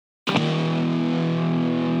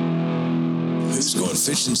Who's going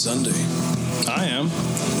fishing Sunday? I am.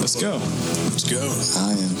 Let's go. Let's go.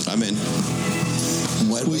 I am. I'm in.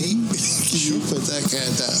 What? Wait. Can you put that cat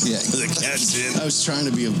down? Yeah. The cat's in. I was trying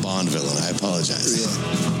to be a Bond villain. I apologize.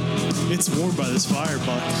 Yeah. It's warmed by this fire,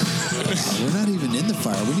 Buck. We're not even in the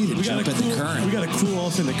fire. We need to jump in the current. We got to cool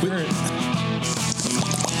off in the current.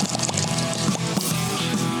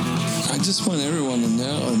 I just want everyone to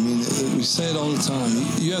know, I mean, we say it all the time,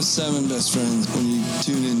 you have 7 best friends when you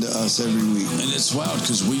tune into us every week. And it's wild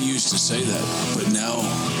because we used to say that, but now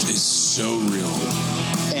it's so real.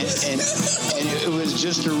 And it was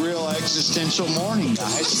just a real existential morning,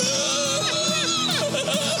 guys.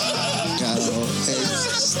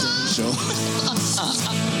 Existential.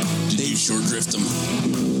 Did you short drift them?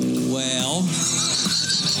 Well,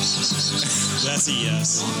 That's a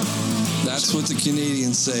yes. That's what the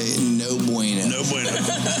Canadians say, no bueno. No bueno.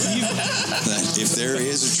 If there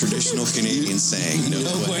is a traditional Canadian saying, no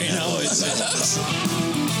bueno. It's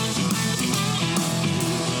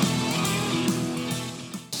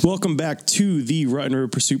Welcome back to the Rut and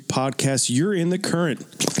Road Pursuit podcast. You're in the current.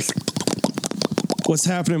 What's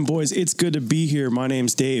happening, boys? It's good to be here. My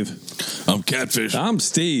name's Dave. I'm Catfish. I'm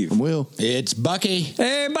Steve. I'm Will. It's Bucky.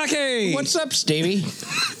 Hey, Bucky. What's up, Stevie?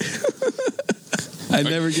 I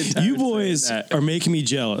never get tired You boys are making me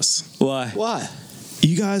jealous. Why? Why?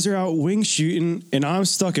 You guys are out wing shooting, and I'm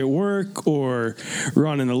stuck at work or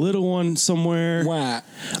running a little one somewhere. Why?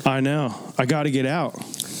 I know. I got to get out.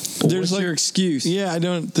 What's your excuse? Yeah, I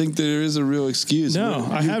don't think there is a real excuse. No,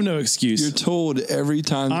 I have no excuse. You're told every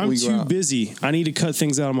time that I'm we go too out. busy. I need to cut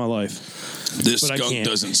things out of my life. This But I skunk can't.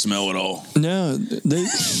 doesn't smell at all. No, they.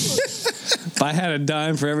 If I had a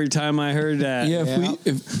dime for every time I heard that. Yeah,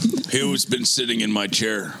 if Who's been sitting in my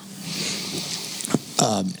chair?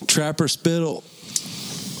 Trapper Spittle.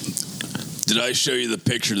 Did I show you the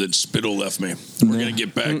picture that Spittle left me? We're going to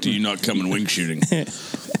get back to you not coming wing shooting.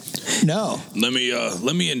 No. Let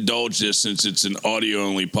me indulge this since it's an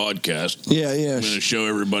audio-only podcast. Yeah. I'm going to show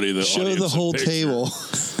everybody the Show audience the a whole picture. table.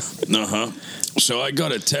 Uh-huh. So I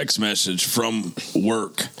got a text message from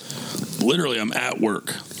work. Literally, I'm at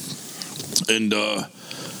work. And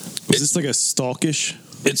Is this like a stalkish?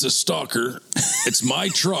 it's a stalker. It's my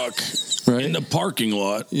truck Right. in the parking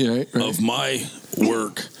lot Yeah, right. of my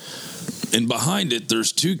work. And behind it,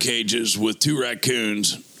 there's 2 cages with 2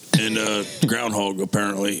 raccoons and a groundhog,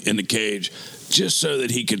 apparently, in the cage, just so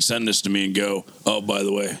that he could send this to me and go, oh, by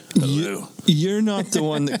the way, hello. You're not the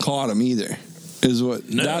one that caught him either. Is what?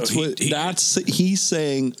 No, he's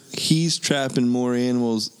saying he's trapping more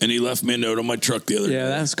animals. And he left me a note on my truck the other day. Yeah,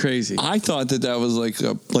 that's crazy. I thought that was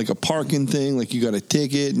like a parking thing, like you got a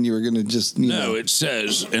ticket and you were gonna just No, it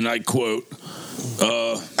says, and I quote,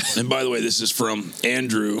 and by the way, this is from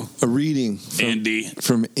Andrew. a reading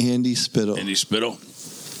from Andy Spittle. Andy Spittle.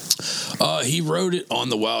 He wrote it on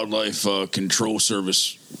the Wildlife Control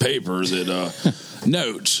Service paper that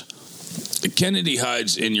notes, Kennedy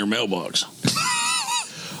hides in your mailbox.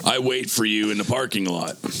 I wait for you in the parking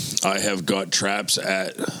lot. I have got traps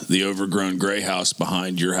at the overgrown gray house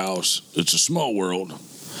behind your house. It's a small world.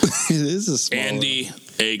 It is a small Andy,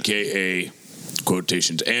 a.k.a.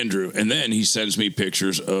 quotations, Andrew. And then he sends me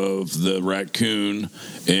pictures of the raccoon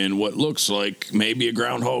and what looks like maybe a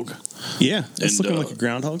groundhog. Yeah, it's And, looking like a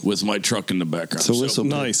groundhog. With my truck in the background. So whistle.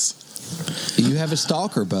 Nice. You have a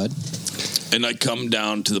stalker, bud. And I come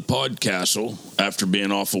down to the podcastle after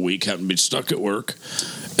being off a week, having been stuck at work,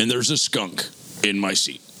 and there's a skunk in my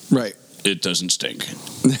seat. Right. It doesn't stink.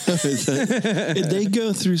 They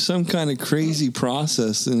go through some kind of crazy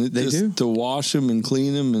process, and They do? to wash them and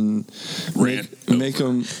clean them and make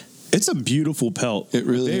them. It's a beautiful pelt. It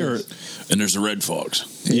really They is. And there's a red fox.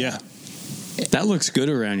 Yeah. That looks good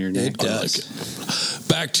around your neck. It does. Like it.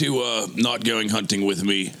 Back to not going hunting with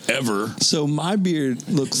me ever. So my beard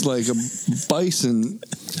looks like a bison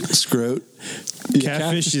scrote. Yeah,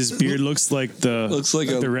 Catfish's beard looks like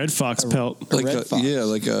the a red fox pelt. like red fox. Yeah,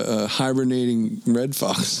 like a hibernating red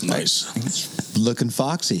fox. Nice. Looking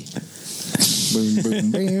foxy. Boom,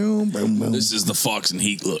 boom, boom, boom, boom. This is the fox and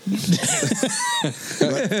heat look.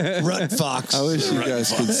 Rut fox. I wish you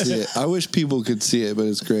guys could see it. I wish people could see it, but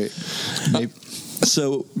it's great.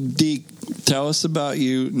 So, Deke, tell us about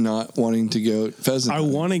you not wanting to go pheasant I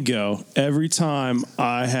hunting. want to go every time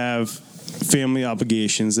I have family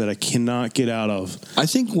obligations that I cannot get out of. I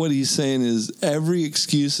think what he's saying is every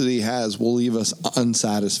excuse that he has will leave us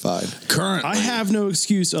unsatisfied. Currently, I have no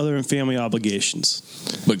excuse other than family obligations.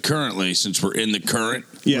 but currently, since we're in the current,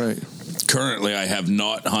 Yeah. Right. currently I have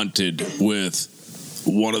not hunted with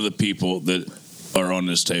one of the people that are on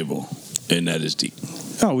this table, and that is Deke.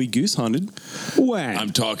 Oh, we goose hunted. When?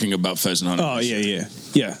 I'm talking about pheasant hunting. Oh,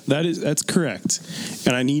 yeah. That's correct.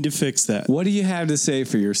 And I need to fix that. What do you have to say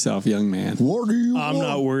for yourself, young man? What do you I'm want?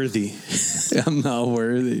 not worthy. I'm not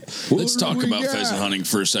worthy. Let's talk about pheasant hunting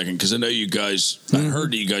for a second, because I know you guys, I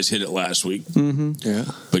heard that you guys hit it last week, Yeah.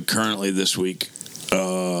 but currently this week,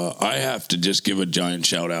 I have to just give a giant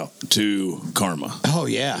shout out to Karma. Oh,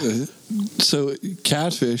 yeah. So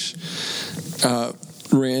Catfish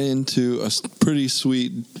ran into a pretty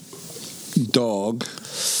sweet dog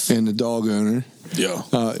and the dog owner. Yeah.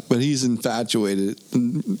 But he's infatuated,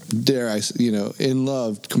 dare I say,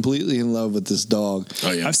 completely in love with this dog.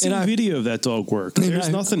 Oh, yeah. I've seen a video of that dog work. And There's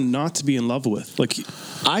nothing not to be in love with. Like,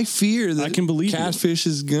 I fear that I can believe Catfish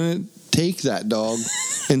is going to take that dog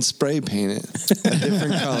and spray paint it a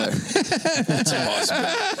different color. It's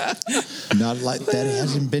impossible. Not like that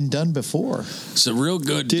hasn't been done before. It's a real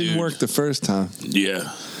good Didn't dude. work the first time. Yeah.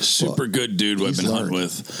 Super good dude who I've been hunting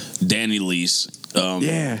with. Danny Lease.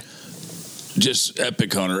 Yeah. Just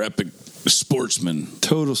epic hunter, epic sportsman.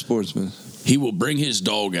 Total sportsman. He will bring his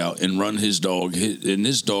dog out and run his dog, and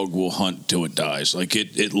this dog will hunt till it dies. Like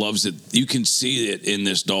it loves it. You can see it in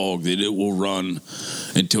this dog that it will run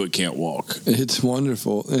until it can't walk. It's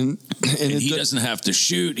wonderful. And he doesn't have to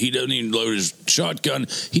shoot. He doesn't even load his shotgun.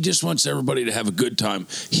 He just wants everybody to have a good time.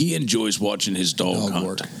 He enjoys watching his dog hunt.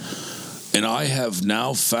 Work. And I have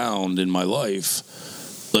now found in my life,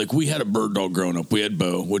 like we had a bird dog growing up. We had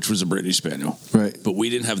Bo, which was a Brittany Spaniel. Right. But we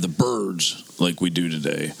didn't have the birds like we do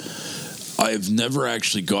today. I've never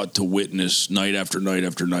actually got to witness night after night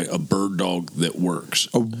after night a bird dog that works.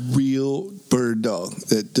 A real bird dog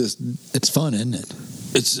that just... It's fun, isn't it?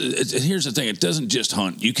 It's and here's the thing. It doesn't just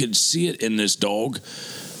hunt. You can see it in this dog.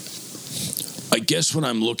 I guess what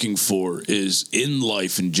I'm looking for is in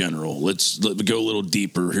life in general. Let me go a little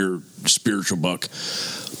deeper here, spiritual buck.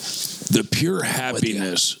 The pure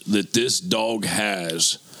happiness that this dog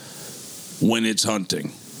has when it's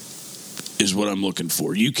hunting is what I'm looking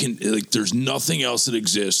for. You can, there's nothing else that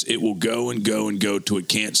exists. It will go and go and go till it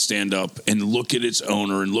can't stand up and look at its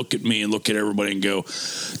owner and look at me and look at everybody and go,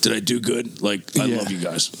 did I do good? I love you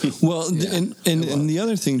guys. Well, and the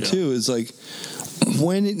other thing too is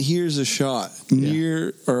when it hears a shot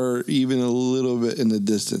near or even a little bit in the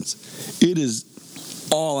distance, it is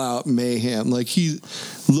all out mayhem. Like he's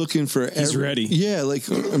looking for. He's ready. Yeah,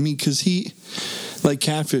 because he, like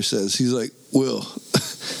Catfish says, he's like, Will,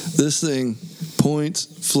 this thing points,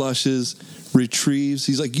 flushes, retrieves.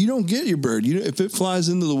 He's like, you don't get your bird. If it flies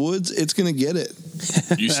into the woods, it's gonna get it.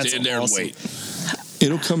 You stand there awesome. and wait.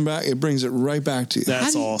 It'll come back. It brings it right back to you.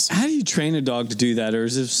 That's awesome. How do you train a dog to do that? Or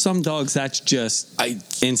is it some dogs that's just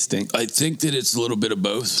instinct? I think that it's a little bit of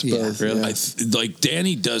both. Yeah. Both, Really? yeah.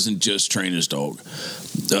 Danny doesn't just train his dog.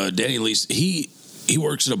 Danny Lease, he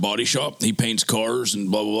works at a body shop. He paints cars and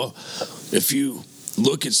blah, blah, blah. If you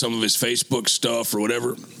look at some of his Facebook stuff or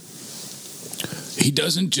whatever, he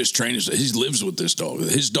doesn't just train he lives with this dog.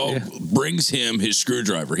 His dog brings him his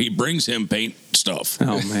screwdriver. He brings him paint stuff.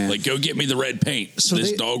 Oh, man. Go get me the red paint. So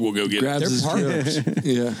this dog will go get Grabs it. his partners.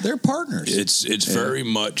 Yeah. They're partners. It's very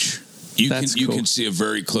much you That's can cool. see a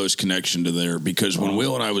very close connection to there, because when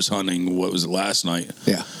Will and I was hunting, what was it, last night?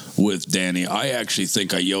 Yeah. With Danny, I actually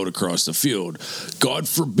think I yelled across the field. God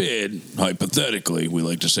forbid, hypothetically, we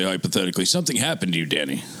like to say hypothetically, something happened to you,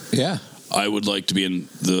 Danny. Yeah. I would like to be in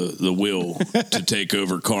the will to take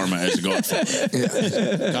over Karma as a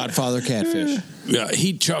godfather. Godfather Catfish. Yeah,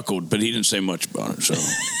 he chuckled, but he didn't say much about it. So,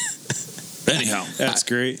 anyhow, That's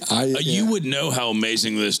great. you would know how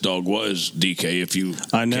amazing this dog was, DK, if you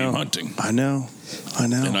came hunting. I know.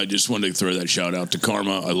 And I just wanted to throw that shout out to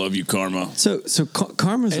Karma. I love you, Karma. So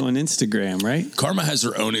Karma's on Instagram, right? Karma has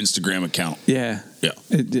her own Instagram account. Yeah. Yeah.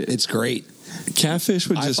 It's great. Catfish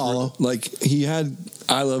would I just follow. he had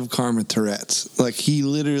I love Karma Tourette's. He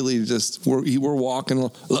literally just we're walking.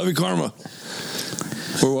 Love you, Karma.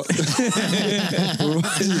 We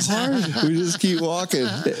just keep walking.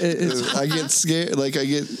 I get scared.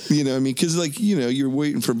 Because you're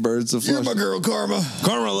waiting for birds to flush. You're my girl, Karma.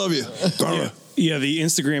 Karma, I love you. Karma. Yeah, the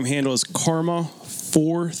Instagram handle is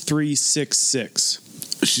Karma4366.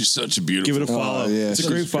 She's such a beautiful. Give it a follow. yeah, It's a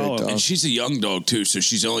she's great a great follow. dog. And she's a young dog too, so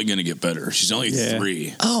she's only going to get better. She's only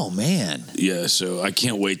 3. Oh, man. Yeah, so I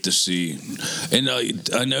can't wait to see. And I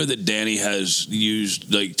know that Danny has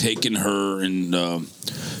used taken her and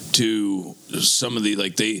to some of the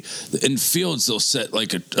in fields they'll set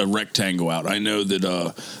a rectangle out. I know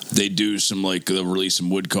that they do some they'll release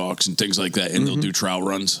some woodcocks and things like that, and they'll do trial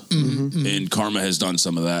runs. Mm-hmm. And Karma has done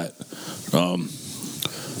some of that.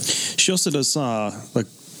 She also does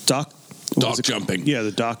duck Dock jumping. Yeah,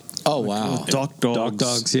 the dock. Oh, wow. Dock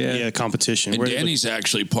dogs. Yeah. Competition. And Danny's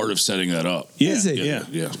actually part of setting that up. Yeah, Is it?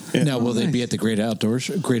 Yeah. Now, will they be at the Great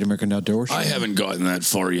American Outdoors Show? I haven't gotten that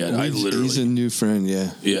far yet. He's a new friend,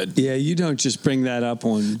 yeah. Yeah, you don't just bring that up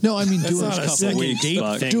on. No, I mean, doing not a second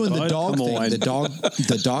date thing, doing the bud. dog Come thing, on.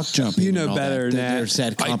 the dog jumping. You know and all better that. than that. There's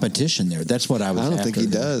that competition there. That's what I was. I don't think after. he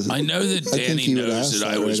does. I know that I think Danny he would knows ask that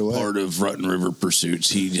I that was right away. part of Rutten River Pursuits.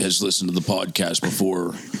 He has listened to the podcast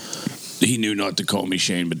before. He knew not to call me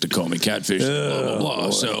Shane, but to call me Catfish, blah, blah, blah.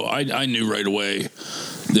 So I knew right away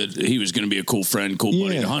that he was going to be a cool friend, cool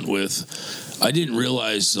buddy to hunt with. I didn't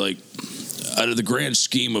realize, like, out of the grand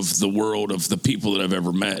scheme of the world of the people that I've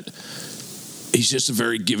ever met, he's just a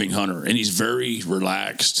very giving hunter, and he's very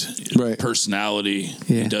relaxed personality.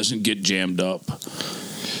 Yeah. He doesn't get jammed up.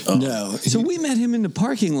 No. So we met him in the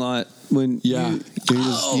parking lot when. Yeah.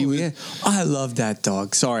 He was, Yeah. I love that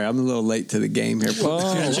dog. Sorry, I'm a little late to the game here.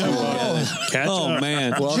 Catch up.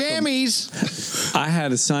 Man. Jammies. I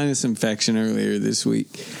had a sinus infection earlier this week.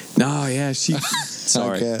 No, yeah,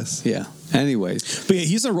 sorry. Podcast. Yeah. Anyways, But yeah,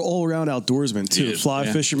 he's an all-around outdoorsman too. Yeah, Fly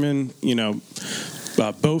fisherman,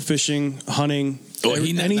 bow fishing, hunting, Well,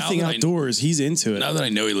 anything now that outdoors. He's into it. Now that I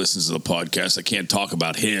know he listens to the podcast, I can't talk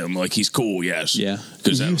about him. Like, he's cool, yes. Yeah.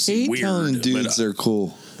 Because that you was hate weird. telling dudes but, they're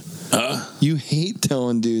cool. Huh? You hate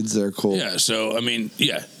telling dudes they're cool. Yeah, so, I mean,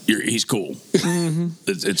 he's cool.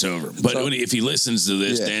 It's over. But if he listens to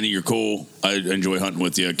this, Danny, you're cool. I enjoy hunting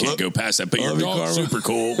with you. I can't go past that. But your dog's super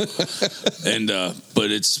cool. And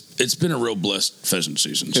but it's been a real blessed pheasant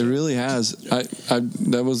season. So. It really has.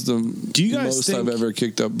 That was the most I've ever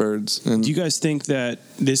kicked up birds. And Do you guys think that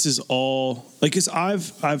this is all like? Cause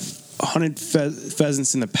I've hunted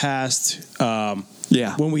pheasants in the past.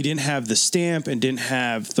 When we didn't have the stamp and didn't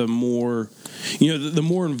have the more, the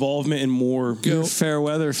more involvement and more. you're a fair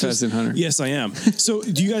weather pheasant hunter. Yes, I am. So,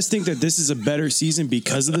 do you guys think that this is a better season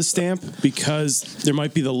because of the stamp? Because there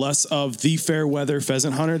might be the less of the fair weather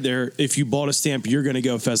pheasant hunter. There, if you bought a stamp, you're going to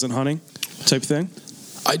go pheasant hunting, type thing.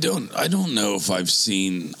 I don't know if I've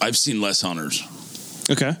seen less hunters.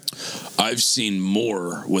 Okay. I've seen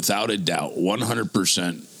more, without a doubt,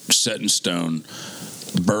 100% set in stone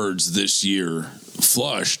birds this year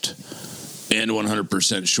flushed, and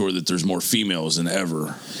 100% sure that there's more females than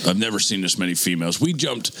ever. I've never seen this many females. We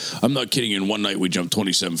jumped, I'm not kidding, in one night we jumped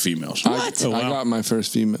 27 females. I got my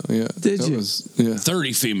first female, yeah. Did you?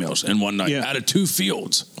 30 females in one night out of 2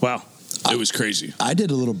 fields. Wow. It was crazy. I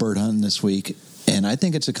did a little bird hunting this week, and I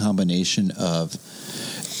think it's a combination of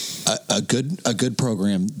a good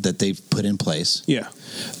program that they've put in place. Yeah.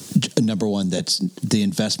 Number one, that's the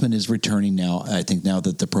investment is returning now. I think now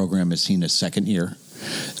that the program has seen a second year.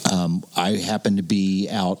 I happened to be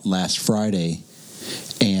out last Friday,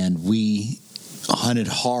 and we hunted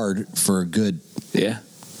hard for a good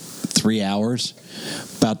 3 hours,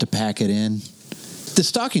 about to pack it in. The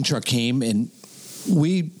stocking truck came, and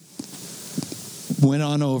we went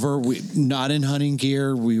on over. Not in hunting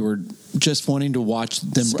gear. We were just wanting to watch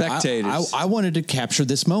them. Spectators. I wanted to capture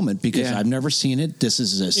this moment because I've never seen it. This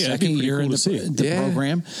is a second year in the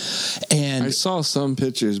program. And I saw some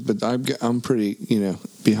pictures, but I'm pretty,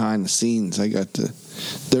 behind the scenes.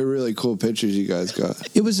 They're really cool pictures you guys got.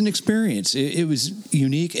 It was an experience. It was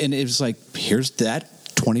unique, and it was like, here's that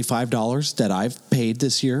 $25 that I've paid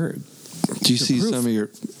this year. Do you see some of your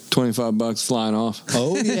 $25 flying off?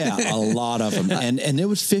 Oh, yeah, a lot of them. And it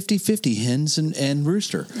was 50-50, hens and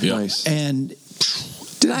rooster. Yeah. Nice. And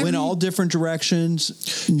went all different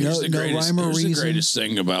directions. Here's No rhyme or reason. the greatest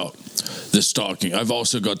thing about the stalking. I've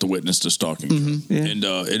also got to witness the stalking. And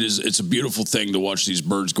it's a beautiful thing to watch these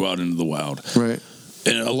birds go out into the wild. Right.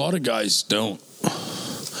 And a lot of guys don't.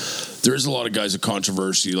 There is a lot of guys of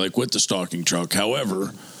controversy, like with the stalking truck.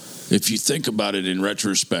 However, if you think about it in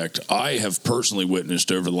retrospect, I have personally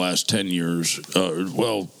witnessed over the last 10 years,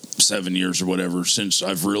 7 years or whatever, since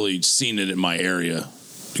I've really seen it in my area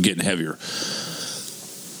getting heavier.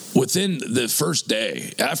 Within the first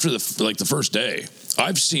day, after the first day,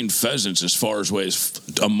 I've seen pheasants as far away as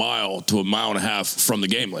a mile to a mile and a half from the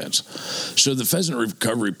game lands. So the pheasant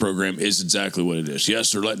recovery program is exactly what it is.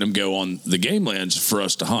 Yes, they're letting them go on the game lands for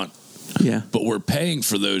us to hunt. Yeah. But we're paying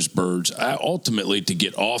for those birds ultimately to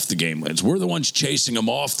get off the game lands. We're the ones chasing them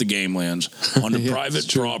off the game lands on the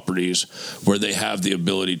private properties where they have the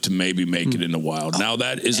ability to maybe make it in the wild. Now,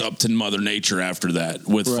 that is up to Mother Nature after that.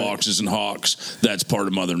 With foxes and hawks, that's part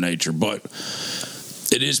of Mother Nature. But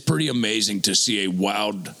it is pretty amazing to see a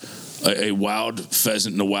wild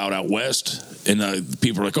pheasant in the wild out west. And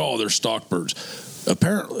people are like, oh, they're stock birds.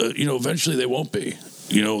 Apparently, eventually they won't be.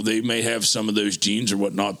 They may have some of those genes or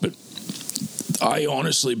whatnot, but I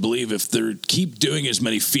honestly believe if they keep doing as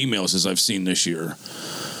many females as I've seen this year,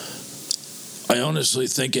 I honestly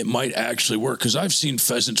think it might actually work, because I've seen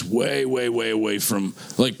pheasants way, way, way away from,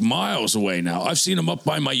 like, miles away now. I've seen them up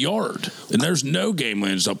by my yard, and there's no game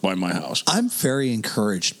lands up by my house. I'm very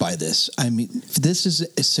encouraged by this. I mean, if this is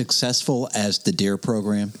as successful as the deer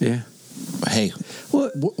program. Yeah. Hey,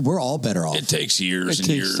 we're all better off. It takes years It and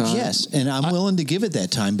takes years. time. Yes, and I'm willing to give it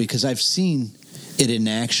that time because I've seen it in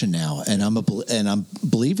action now, and I'm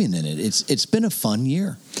believing in it. It's been a fun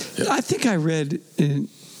year. Yeah. I think I read,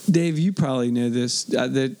 Dave, you probably know this,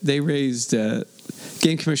 that they raised,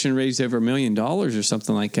 Game Commission raised over $1 million or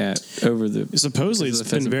something like that over the. Supposedly,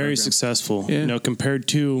 it's been very successful. Yeah. You know, compared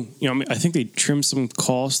to, I mean, I think they trimmed some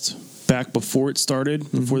cost back before it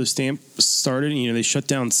started, before the stamp started. You know, they shut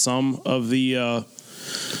down some of the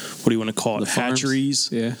what do you want to call it, The farms? hatcheries,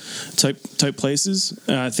 Yeah. type places.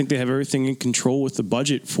 I think they have everything in control with the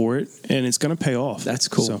budget for it, and it's going to pay off. That's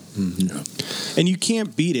cool. So, and you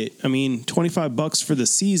can't beat it. I mean, $25 for the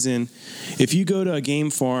season. If you go to a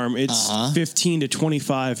game farm, it's 15 to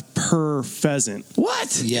 25 per pheasant.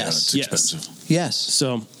 What? Yes, It's expensive. yes.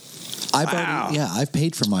 So, I've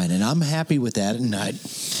paid for mine, and I'm happy with that. And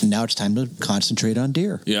now it's time to concentrate on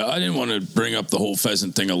deer. Yeah, I didn't want to bring up the whole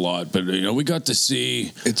pheasant thing a lot, but we got to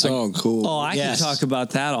see. It's all cool. Oh, I can talk about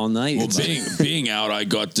that all night. Well, being out, I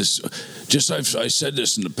got this. I said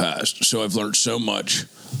this in the past, so I've learned so much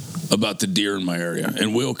about the deer in my area,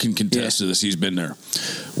 and Will can contest to this. He's been there.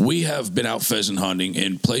 We have been out pheasant hunting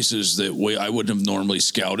in places that I wouldn't have normally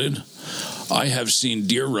scouted. I have seen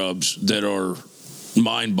deer rubs that are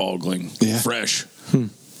mind-boggling, fresh.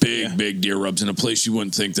 Big deer rubs in a place you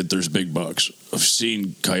wouldn't think that there's big bucks. I've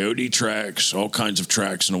seen coyote tracks, all kinds of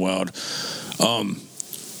tracks in the wild.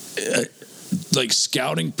 Like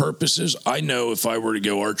scouting purposes, I know if I were to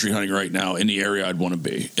go archery hunting right now in the area I'd want to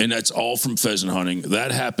be. And that's all from pheasant hunting.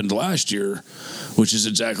 That happened last year, which is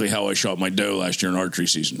exactly how I shot my doe last year in archery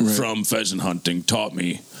season. Right. From pheasant hunting taught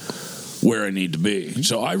me where I need to be.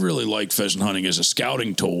 So I really like pheasant hunting as a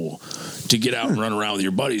scouting tool to get out and run around with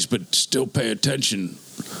your buddies, but still pay attention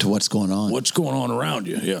to what's going on around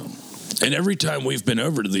you. Yeah. And every time we've been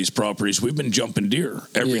over to these properties, we've been jumping deer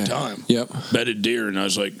every time. Yep. Bedded deer. And I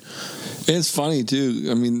was like, it's funny too.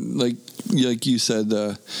 I mean, like you said,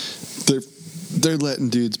 they're letting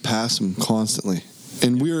dudes pass them constantly,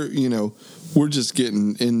 and we're just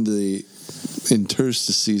getting in the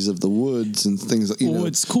interstices of the woods and things.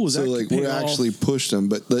 it's cool. So like we're actually pushed them,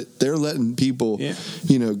 but they're letting people. Yeah.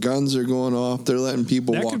 Guns are going off. They're letting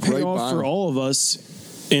people that walk could pay right off by for them. all of us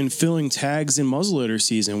in filling tags in muzzleloader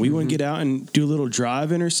season. We want to get out and do a little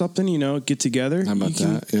drive-in or something, get together. How about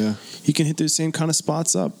that? Yeah. You can hit those same kind of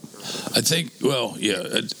spots up. I think,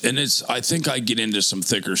 and I think I get into some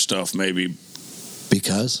thicker stuff maybe.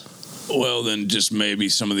 Because? Well, than just maybe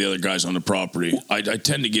some of the other guys on the property. I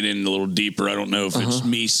tend to get in a little deeper. I don't know if it's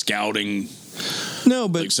me scouting. No,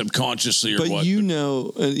 but like subconsciously or but what.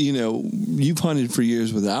 You've hunted for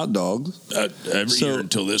years without dogs. Every year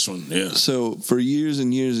until this one, yeah. So for years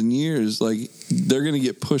and years and years, like they're going to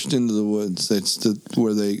get pushed into the woods. That's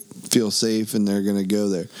where they feel safe, and they're going to go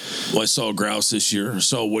there. Well, I saw a grouse this year. I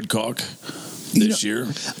saw a woodcock this year.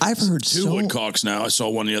 I've heard two woodcocks now. I saw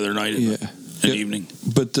one the other night in the evening.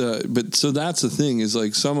 But so that's the thing is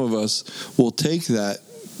like some of us will take that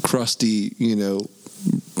crusty,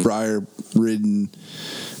 briar ridden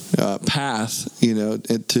path,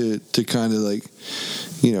 to kind of like,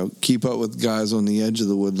 keep up with guys on the edge of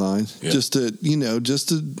the wood line. Yeah. Just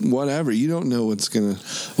to whatever. You don't know what's gonna.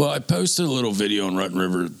 Well, I posted a little video on Rutten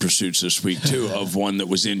River Pursuits this week too of one that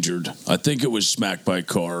was injured. I think it was smacked by a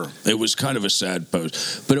car. It was kind of a sad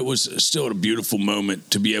post, but it was still a beautiful moment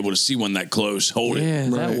to be able to see one that close, hold it. Yeah,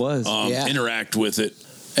 that was. Interact with it.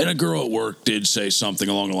 And a girl at work did say something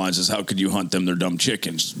along the lines of, how could you hunt them? They're dumb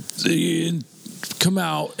chickens. Come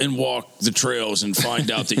out and walk the trails and find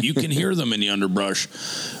out that you can hear them in the underbrush.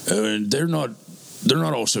 And they're not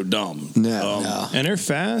all so dumb. No. And they're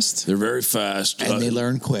fast. They're very fast. And they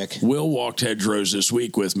learn quick. Will walked hedgerows this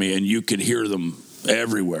week with me, and you could hear them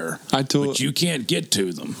everywhere. But you can't get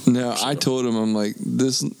to them. No, so. I told him, I'm like,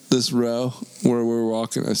 this row where we're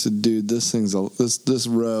walking, I said, dude, this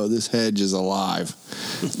row, this hedge is alive.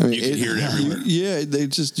 I mean, you can hear it everywhere.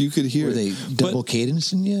 You could hear it. Were they double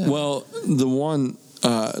cadencing you? Well, the one,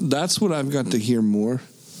 that's what I've got to hear more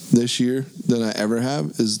this year than I ever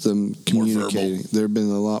have is them communicating. There have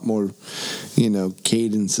been a lot more,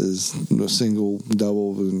 cadences, single,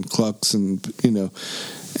 double, and clucks, and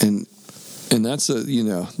that's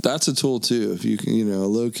a tool too. If you can, a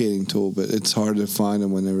locating tool, but it's hard to find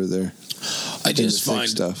them whenever they're. I just find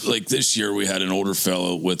stuff like this year we had an older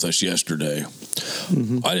fellow with us yesterday,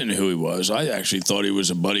 I didn't know who he was. I actually thought he was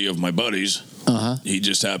a buddy of my buddy's. He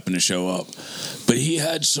just happened to show up. But he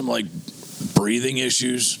had some, like, breathing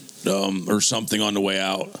issues or something on the way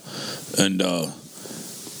out. And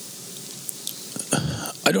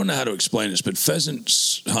I don't know how to explain this, but pheasant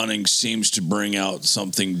hunting seems to bring out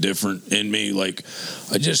something different in me. Like,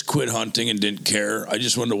 I just quit hunting and didn't care. I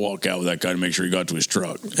just wanted to walk out with that guy to make sure he got to his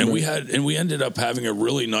truck. And we ended up having a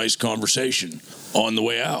really nice conversation on the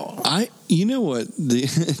way out. You know what?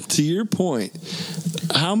 To your point,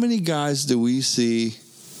 how many guys do we see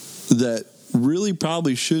that really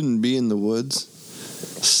probably shouldn't be in the woods,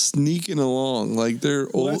 sneaking along like they're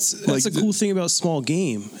old? That's the cool thing about small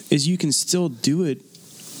game is you can still do it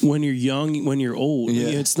when you're young, when you're old.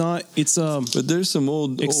 Yeah. It's not. It's But there's some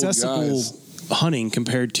old accessible guys hunting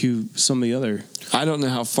compared to some of the other. I don't know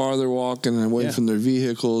how far they're walking away from their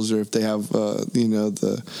vehicles, or if they have,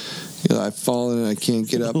 I've fallen and I can't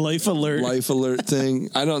get up. Life alert thing.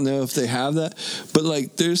 I don't know if they have that, but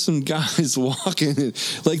like, there's some guys walking,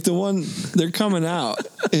 and, like the one they're coming out,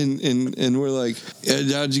 and we're like,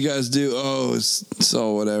 how'd you guys do? Oh, it's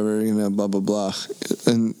all whatever, blah blah blah,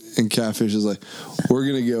 and Catfish is like, we're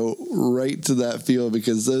gonna go right to that field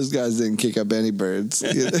because those guys didn't kick up any birds.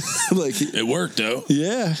 Like, it worked though.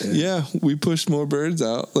 Yeah, we pushed more birds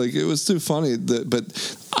out. Like, it was too funny.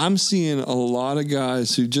 But I'm seeing a lot of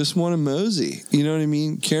guys who just want to mosey. You know what I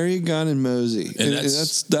mean? Carry a gun and mosey, and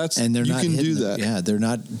that's and they're you not can do hitting that. Yeah, they're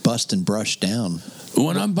not busting brush down.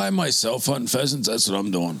 When I'm by myself hunting pheasants, that's what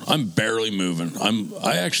I'm doing. I'm barely moving.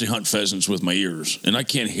 I actually hunt pheasants with my ears, and I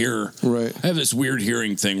can't hear. Right. I have this weird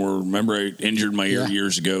hearing thing where, remember, I injured my ear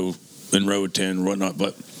years ago in Roatan and whatnot,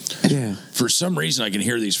 but for some reason I can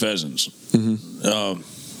hear these pheasants.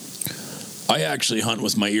 I actually hunt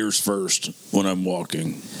with my ears first when I'm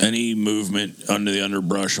walking. Any movement under the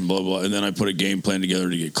underbrush and blah, blah, and then I put a game plan together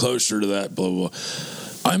to get closer to that, blah, blah.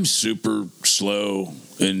 I'm super slow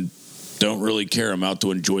and don't really care. I'm out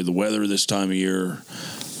to enjoy the weather this time of year.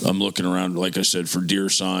 I'm looking around, like I said, for deer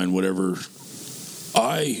sign, whatever.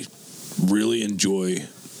 I really enjoy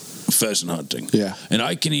pheasant hunting. Yeah. And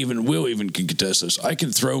Will can contest this. I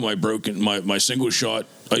can throw my single shot.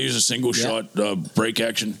 I use a single shot break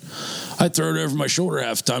action. I throw it over my shoulder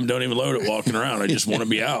half the time, don't even load it walking around. I just want to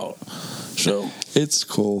be out. So it's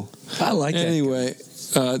cool. I like that. Anyway,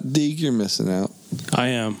 Deke, you're missing out. I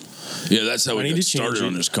am. Yeah, that's how we got started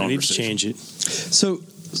on this conversation. I need to change it. So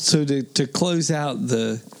to close out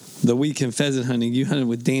the weekend pheasant hunting, you hunted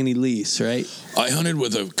with Danny Lease, right? I hunted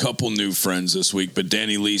with a couple new friends this week, but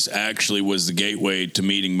Danny Lease actually was the gateway to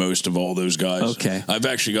meeting most of all those guys. Okay. I've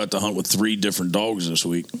actually got to hunt with 3 different dogs this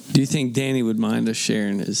week. Do you think Danny would mind us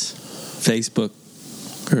sharing his Facebook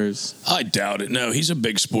or his... I doubt it. No, he's a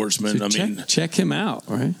big sportsman. So check him out,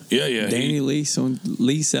 right? Yeah. Danny Lease on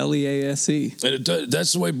Lease, Lease. And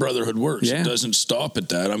that's the way brotherhood works. Yeah. It doesn't stop at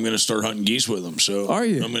that. I'm going to start hunting geese with him. So are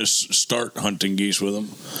you? I'm going to start hunting geese with him.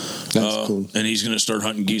 That's cool. And he's going to start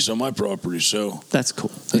hunting geese on my property. So that's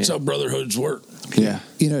cool. That's how brotherhoods work. Yeah.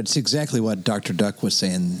 It's exactly what Dr. Duck was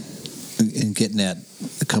saying and getting at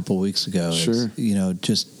a couple of weeks ago. Sure. It's,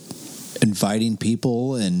 just inviting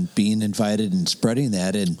people and being invited and spreading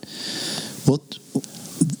that. And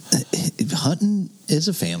hunting is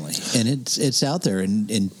a family, and it's out there, and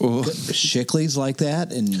Shickley's like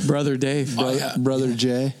that, and Brother Dave, Brother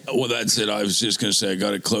Jay. Well, that's it. I was just going to say I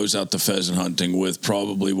got to close out the pheasant hunting with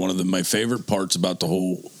probably one of my favorite parts about the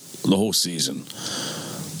whole season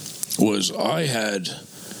was I had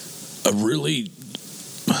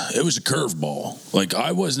it was a curveball. Like,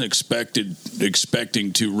 I wasn't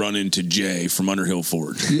expecting to run into Jay from Underhill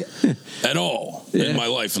Forge at all in my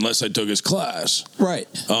life, unless I took his class. Right.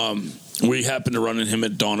 We happened to run into him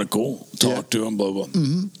at Donegal, talk to him, blah, blah.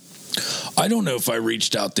 Mm-hmm. I don't know if I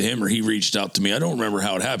reached out to him or he reached out to me. I don't remember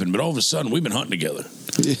how it happened, but all of a sudden we've been hunting together.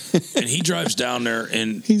 And he drives down there,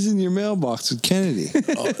 and he's in your mailbox with Kennedy.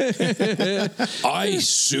 I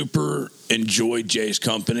super enjoyed Jay's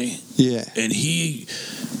company. Yeah. And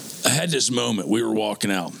I had this moment. We were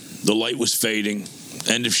walking out. The light was fading,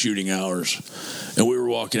 end of shooting hours. And we were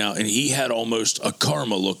walking out, and he had almost a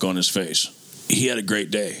karma look on his face. He had a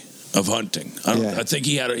great day of hunting. I think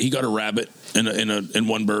he got a rabbit in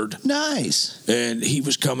one bird. Nice. And he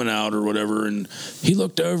was coming out or whatever, and he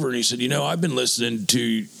looked over and he said, I've been listening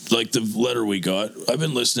to, like, the letter we got. I've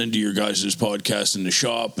been listening to your guys' podcast in the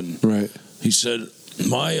shop. And he said,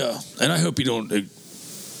 and I hope you don't,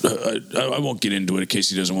 I won't get into it in case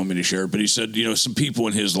he doesn't want me to share it, but he said, some people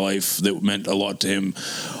in his life that meant a lot to him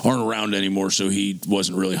aren't around anymore, so he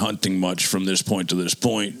wasn't really hunting much from this point to this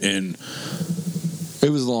point. And it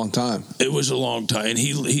was a long time. It was a long time. And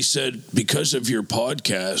he said, because of your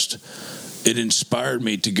podcast, it inspired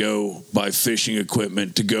me to go buy fishing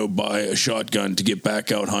equipment, to go buy a shotgun, to get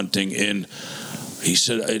back out hunting. And he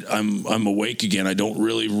said, I'm awake again. I didn't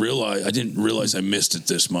realize I missed it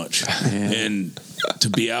this much. And to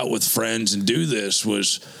be out with friends and do this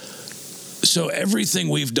was, so everything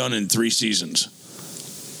we've done in 3 seasons,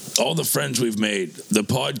 all the friends we've made, the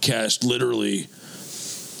podcast literally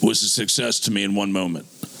was a success to me in one moment.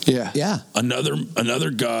 Yeah. Another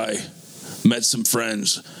guy met some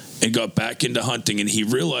friends and got back into hunting, and he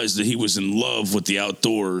realized that he was in love with the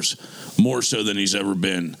outdoors more so than he's ever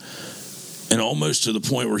been. And almost to the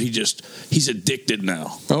point where he's addicted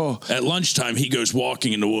now. Oh. At lunchtime, he goes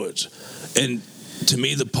walking in the woods. And to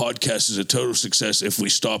me, the podcast is a total success. If we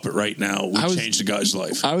stop it right now, we change the guy's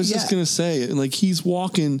life. I was just going to say, like, he's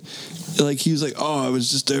walking, like, he was like, oh, I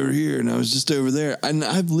was just over here and I was just over there. And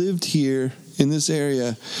I've lived here in this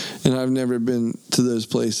area and I've never been to those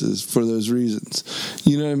places for those reasons.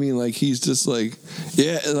 You know what I mean? Like, he's just like,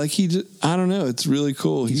 yeah, like I don't know. It's really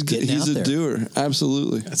cool. He's a doer.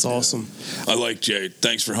 Absolutely. That's awesome. I like Jay.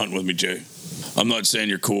 Thanks for hunting with me, Jay. I'm not saying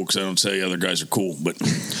you're cool because I don't say other guys are cool, but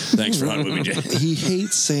thanks for hunting with me, Jay. He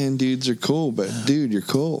hates saying dudes are cool, but dude, you're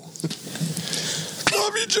cool.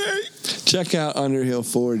 Love you, Jay. Check out Underhill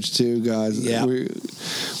Forge too, guys. Yeah.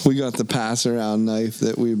 We got the pass around knife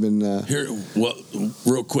that we've been Here, well,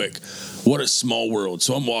 real quick. What a small world.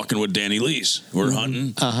 So I'm walking with Danny Lees. We're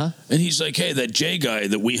hunting. And he's like, hey, that Jay guy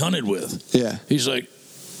that we hunted with. Yeah. He's like,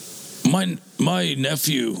 my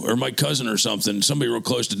nephew or my cousin or something, somebody real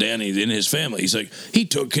close to Danny in his family, he's like, he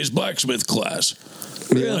took his blacksmith class.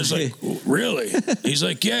 Really? I was like, really? He's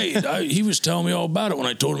like, yeah, he was telling me all about it when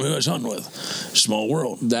I told him who I was hunting with. Small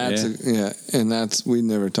world. And we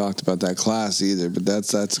never talked about that class either, but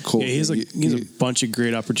that's a cool. Yeah, he has a bunch of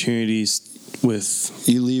great opportunities with.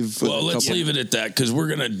 You leave. Well, let's leave it at that because we're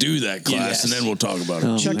gonna do that class and then we'll talk about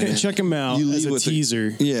it. Check him out as a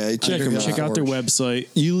teaser. Check him out. Check out their website.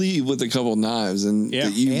 You leave with a couple knives and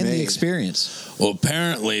the experience. Well,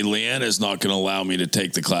 apparently Leanna's not going to allow me to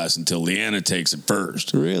take the class until Leanna takes it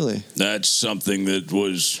first. Really? That's something that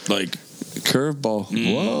was like curveball.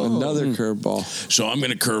 Whoa, another curveball. So I'm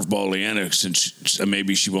going to curveball Leanna since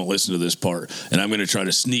maybe she won't listen to this part, and I'm going to try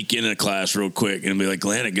to sneak in a class real quick and be like,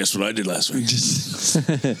 Leanna, guess what I did last week?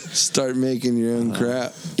 Just start making your own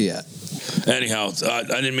crap. Yeah. Anyhow, I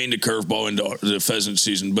didn't mean to curveball into the pheasant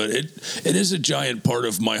season, but it is a giant part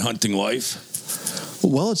of my hunting life.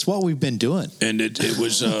 Well, it's what we've been doing. And it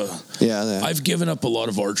was, I've given up a lot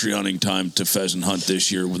of archery hunting time to pheasant hunt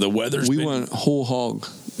this year. The weather's we went whole hog.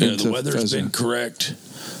 Yeah, the weather's been correct.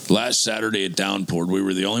 Last Saturday it downpoured. We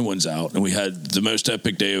were the only ones out, and we had the most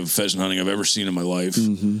epic day of pheasant hunting I've ever seen in my life.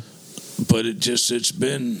 But it's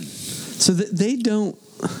been... So they don't...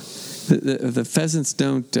 The pheasants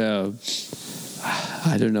don't...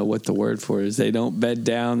 I don't know what the word for it is. They don't bed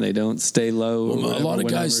down. They don't stay low. Well, a lot of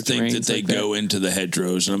guys think that they go into the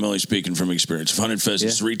hedgerows, and I'm only speaking from experience. I've hunted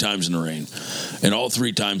pheasants 3 times in the rain, and all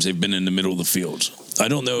 3 times they've been in the middle of the fields. I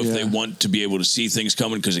don't know if they want to be able to see things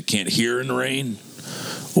coming because they can't hear in the rain,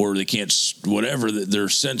 or they can't, whatever their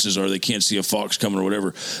senses are, they can't see a fox coming or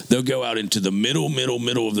whatever. They'll go out into the middle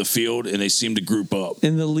of the field, and they seem to group up.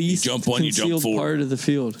 In the least you jump one, you jump forward. part of the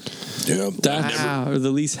field. Yeah, or the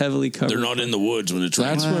least heavily covered. They're not in the woods when it's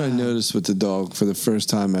raining. That's what I noticed with the dog for the first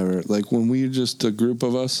time ever. Like when we just a group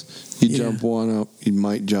of us, you jump one up, you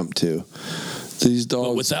might jump 2. These dogs.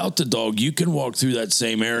 But without the dog, you can walk through that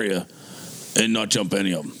same area and not jump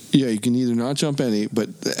any of them. Yeah, you can either not jump any, but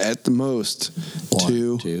at the most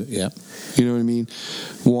 2. 2, yeah. You know what I mean?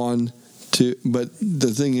 1, 2. But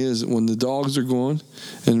the thing is, when the dogs are going,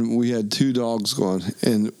 and we had 2 dogs going,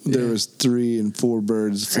 and there was 3 and 4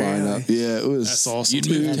 birds flying up. Yeah, it was. That's awesome. You'd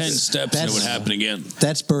move 10 steps and it would happen again.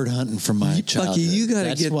 That's bird hunting from my childhood. Lucky, you got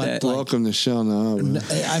to get that. Welcome to Shell.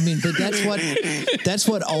 I mean, but that's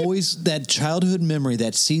what always, that childhood memory,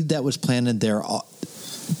 that seed that was planted there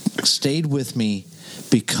stayed with me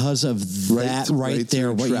because of that right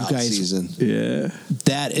there. What you guys season.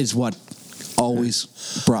 That is what always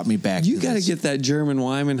brought me back. You got to get that German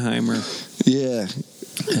Weimenheimer. Yeah.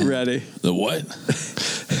 Ready. The what?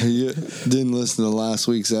 You didn't listen to last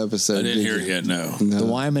week's episode. I didn't hear it yet. No. The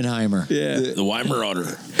Weimenheimer. Yeah. The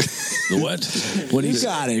Weimaraner. The what? What do you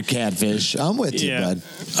got it, Catfish? I'm with you, bud.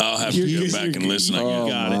 I'll have to go back and listen. Oh,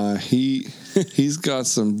 got it. He's got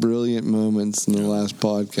some brilliant moments in the last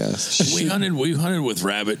podcast. We hunted with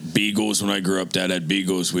rabbit beagles when I grew up. Dad had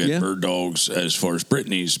beagles. We had bird dogs as far as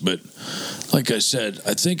Brittany's. But like I said,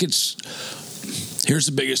 I think here's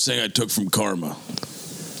the biggest thing I took from karma.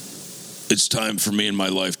 It's time for me in my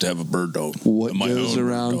life to have a bird dog. What goes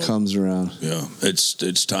around comes around. Yeah,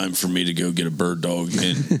 it's time for me to go get a bird dog.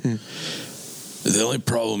 And The only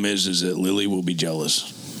problem is that Lily will be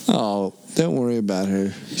jealous. Oh, don't worry about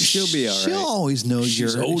her. She'll be all She'll right. always know She's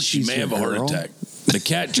you're old. She she's may your have a heart girl. attack. The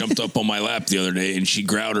cat jumped up on my lap the other day, and she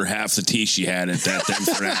growled her half the tea she had at that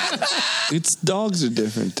thing for that. It's dogs are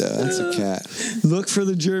different though. That's a cat. Look for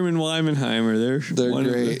the German Weimenheimer. They're one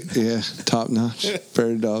of great. Yeah, top notch.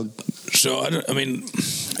 Bird dog. So, I mean,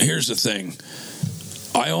 here's the thing.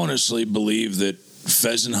 I honestly believe that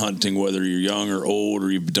pheasant hunting, whether you're young or old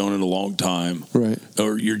or you've done it a long time, Right.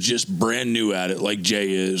 or you're just brand new at it like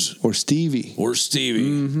Jay is, Or Stevie.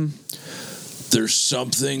 there's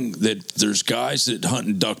something that there's guys that hunt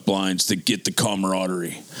in duck blinds that get the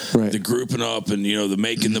camaraderie, Right. the grouping up and, the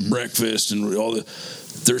making the breakfast and all the.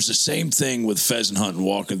 There's the same thing with pheasant hunting,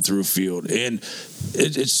 walking through a field. And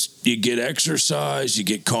it's you get exercise, you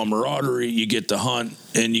get camaraderie, you get to hunt,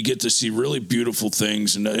 and you get to see really beautiful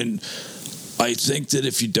things. And I think that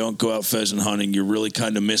if you don't go out pheasant hunting, you're really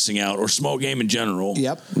kind of missing out, or small game in general.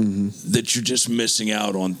 Yep. That you're just missing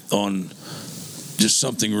out on just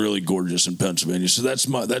something really gorgeous in Pennsylvania. So that's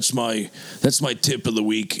my tip of the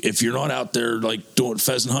week. If you're not out there like doing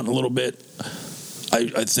pheasant hunting a little bit,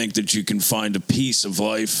 I think that you can find a piece of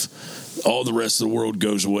life. All the rest of the world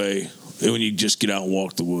goes away when you just get out and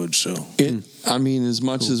walk the woods. So, I mean, as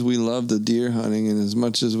much as we love the deer hunting and as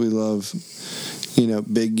much as we love,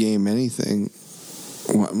 big game anything,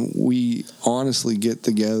 we honestly get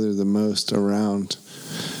together the most around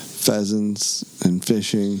pheasants and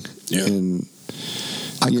fishing. Yeah. And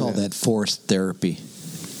I call that forced therapy.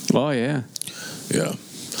 Oh, yeah. yeah.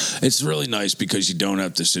 It's really nice because you don't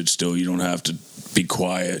have to sit still. You don't have to be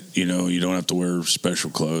quiet. You don't have to wear special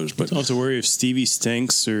clothes. But Don't have to worry if Stevie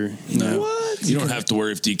stinks or you don't have to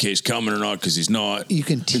worry if DK's coming or not because he's not. You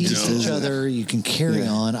can tease each other. You can carry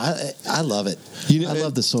on. I love it. I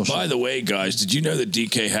love the social. By the way, guys, did you know that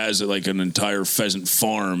DK has like an entire pheasant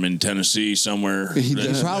farm in Tennessee somewhere? He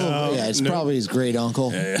does. Probably, it's probably his great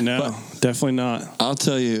uncle. No, definitely not. I'll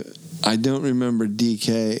tell you, I don't remember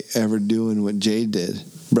DK ever doing what Jay did,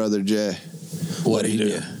 Brother Jay. What did he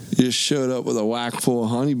do? He just showed up with a whack full of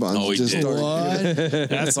honey buns. Oh, he just did. started-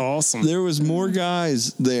 That's awesome. There was more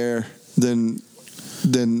guys there than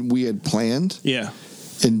we had planned, Yeah,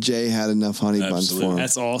 and Jay had enough honey buns Absolutely. for him.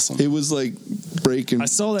 that's awesome. It was like breaking I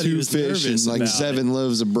saw that he 2 was fish and nervous like about 7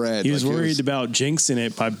 loaves of bread. He was Like, worried about jinxing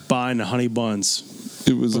it by buying the honey buns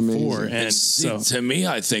It was before, amazing. and See, so to me,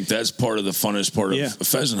 I think that's part of the funnest part of Yeah. a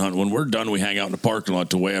pheasant hunt. When we're done, we hang out in the parking lot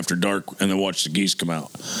till way after dark and then watch the geese come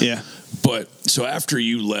out. yeah, But so after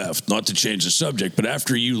you left, not to change the subject, but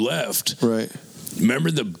after you left, Right.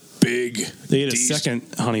 remember the big they had a second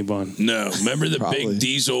honey bun. No, remember the Probably. big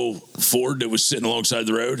diesel Ford that was sitting alongside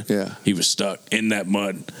the road? Yeah. He was stuck in that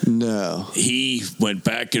mud. No. He went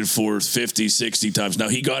back and forth 50, 60 times. Now,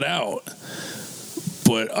 he got out,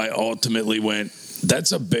 but I ultimately went,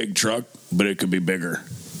 that's a big truck, but it could be bigger.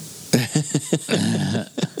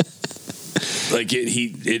 Like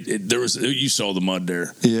there was, you saw the mud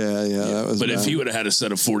there. Yeah, that was But if bad. he would have had a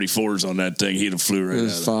set of 44s on that thing, he'd have flew right It out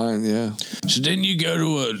was of it. fine, yeah. So didn't you go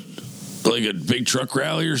to a big truck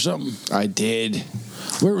rally or something? I did.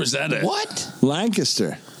 Where was that at? What?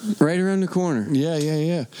 Lancaster. Right around the corner.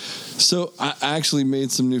 Yeah. So I actually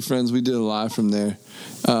made some new friends. We did a live from there.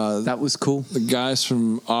 That was cool. The guys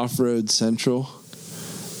from Off-Road Central,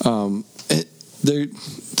 they're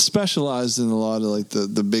specialized in a lot of like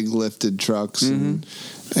the big lifted trucks and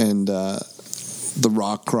the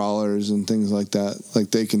rock crawlers and things like that. Like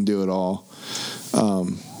they can do it all.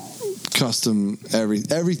 Custom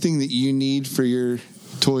everything that you need for your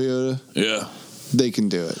Toyota, Yeah. they can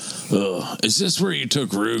do it. Is this where you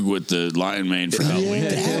took Rug with the lion mane for Halloween?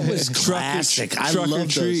 That was classic. I Truck or love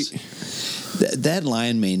treat. those. That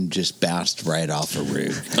lion mane just bounced right off a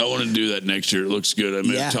roof. I want to do that next year. It looks good. I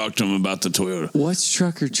may have talked to him about the Toyota. What's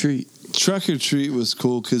Truck or Treat? Truck or Treat was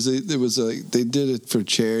cool because they did it for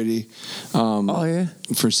charity. Oh, yeah.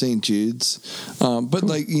 For St. Jude's. But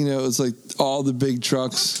like, it was like all the big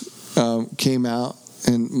trucks came out,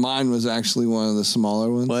 and mine was actually one of the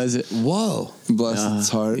smaller ones. Was it? Whoa. Bless its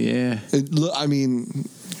heart. Yeah.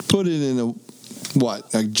 Put it in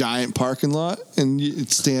a giant parking lot, and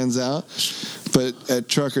it stands out. But at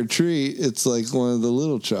Truck or Treat, it's like one of the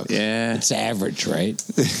little trucks. Yeah. It's average, right?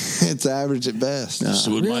 It's average at best.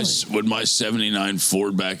 So would my 79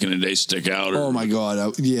 Ford back in the day stick out? Or, Oh my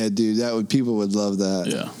God! Dude, people would love that.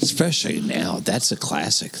 Yeah. Especially now. That's a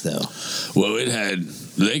classic, though. Well,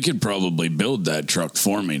 they could probably build that truck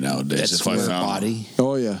for me nowadays That if I square found body.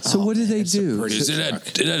 Oh yeah. So what did they do? Because it had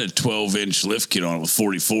a 12-inch lift kit on it with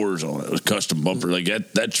 44s on it. It was custom bumper. Like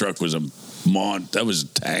that truck was that was a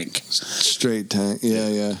tank. Straight tank.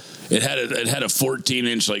 Yeah. it had a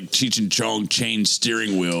 14-inch like Cheech and Chong chain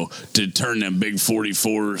steering wheel to turn them big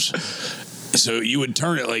 44s. So you would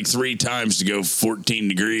turn it like 3 times to go 14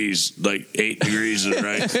 degrees, like 8 degrees,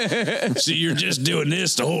 right? So you're just doing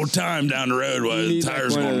this the whole time down the road while the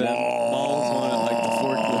tires going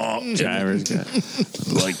Driver's got.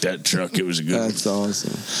 like that truck. It was a good That's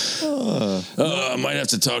awesome. I might have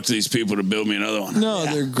to talk to these people to build me another one. No,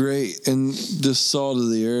 they're great and just salt of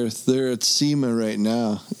the earth. They're at SEMA right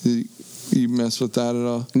now. You mess with that at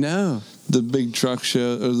all? No. The big truck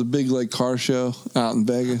show or the big like car show out in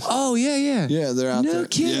Vegas. Oh yeah. Yeah, they're out there. No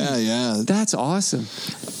kidding. Yeah. That's awesome.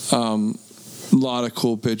 A lot of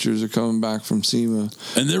cool pictures are coming back from SEMA.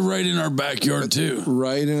 And they're right in our backyard too.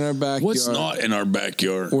 Right in our backyard. What's not in our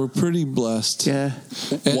backyard? We're pretty blessed. Yeah.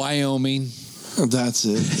 Wyoming. That's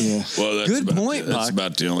it. Yeah. Well, that's Good about point, That's Buck.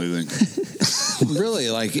 about the only thing. Really,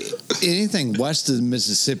 like anything west of the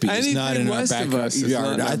Mississippi is not Anything in our west of us is backyard.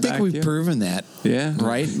 not in our I think we've backyard. proven that. Yeah.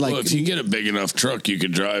 Right? Like, Well, if you get a big enough truck, you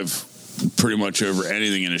could drive pretty much over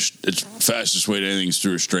anything, and its fastest way to anything is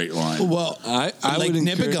through a straight line. Well, I Lake would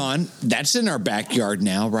encourage, Nipigon, that's in our backyard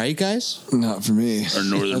now, right, guys? not for me. Our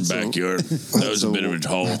northern backyard. That was a bit of a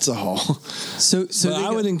haul. That's a haul. So But they I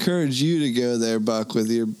got- would encourage you to go there, Buck,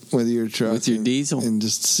 with your truck, With your and- diesel. and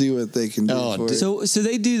just see what they can do for it. So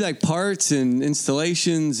they do like parts and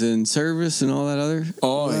installations and service and all that other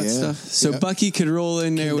all that yeah. stuff. So Yeah. Bucky could roll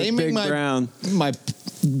in there with Big Brown. My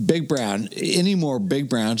Big Brown, any more Big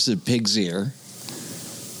Browns than Pig's Ear?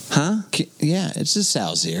 Huh? Yeah, it's a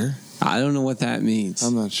sow's ear. I don't know what that means.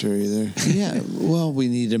 I'm not sure either. Yeah, well, we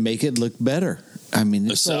need to make it look better. I mean,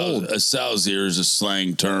 A it's old. sow's ear is a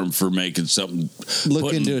slang term for making something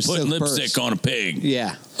Look into a putting silk lipstick purse. on a pig.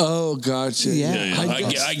 Yeah. Oh, gotcha. Yeah.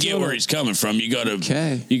 I get where he's coming from. You got to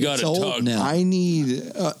It's old talk now.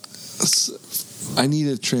 I need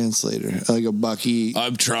a translator, like a Bucky.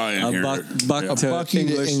 I'm trying A here. buck A to Bucky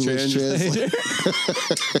English, to English translator.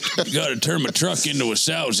 You got to turn my truck into a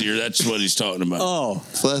sow's ear. That's what he's talking about. Oh,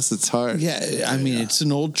 Bless its heart. Yeah, I mean, it's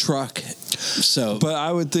an old truck. So, But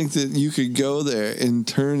I would think that you could go there and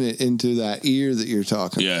turn it into that ear that you're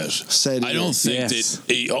talking Yes. about. Said I don't ear. think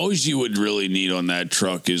that all you would really need on that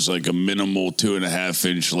truck is like a minimal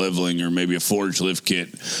 2.5-inch leveling or maybe a 4-inch lift kit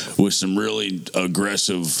with some really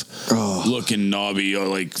aggressive looking knobby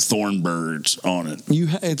like thorn birds on it.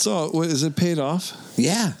 It's all. What is it paid off?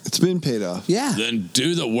 yeah. It's been paid off. Yeah. Then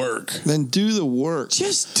do the work. Then do the work.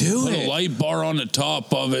 just do Put a it. light bar on the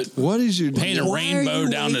top of it. What is your Paint a Why are rainbow you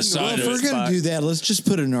down the waiting? side Well, if of we're it. going to do that, let's just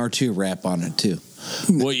put an R2 wrap on it, too.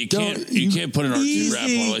 Well, you can't put an R2 wrap on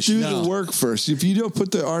unless do you the work first? If you don't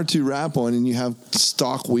put the R2 wrap on and you have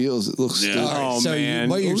stock wheels, it looks Yeah. stupid. Oh, so man.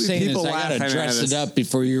 what you're saying People is I got laughing to at dress us. it up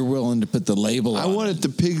before you're willing to put the label on I want it to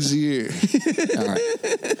pig's ear.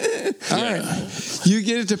 All right. You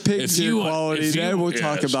get it to pig's If ear you want- quality, if you- then we'll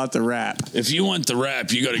talk yes. about the wrap. If you want the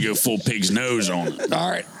wrap, you got to go full pig's nose on it. All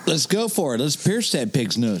right. Let's go for it. Let's pierce that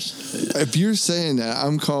pig's nose. If you're saying that,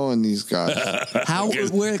 I'm calling these guys. How?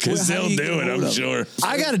 Where? Because how they'll you do get it, hold I'm of sure.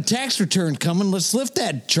 I got a tax return coming. Let's lift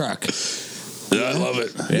that truck. I love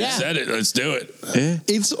it. Yeah. Said it. Let's do it.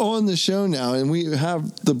 It's on the show now, and we have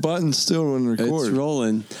the button still on record. It's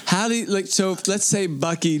rolling. How do you like? So let's say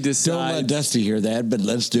Bucky decides. Don't let Dusty hear that, but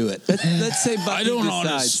let's do it. Let's say Bucky don't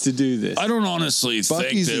decides to do this. I don't honestly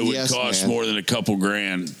Bucky's think that a it would yes cost man. more than a couple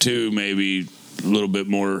grand, too, maybe a little bit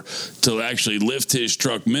more to actually lift his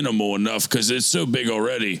truck minimal enough because it's so big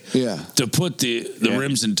already. Yeah. To put the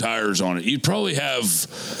rims and tires on it, you'd probably have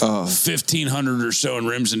 1,500 or so in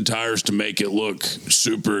rims and tires to make it look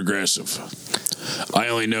super aggressive. I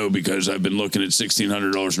only know because I've been looking at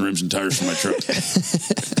 $1,600 in rims and tires for my truck.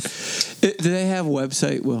 Do they have a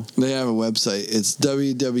website? Will They have a website. It's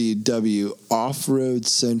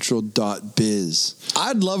www.offroadcentral.biz.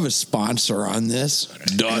 I'd love a sponsor on this.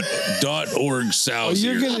 .org South.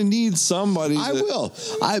 You're going to need somebody. I will.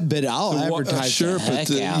 I bet I'll advertise the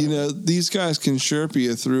heck out. You know, these guys can Sherpa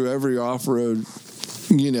you through every off-road.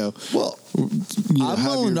 Well, I'm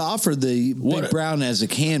willing to offer the Big Brown as a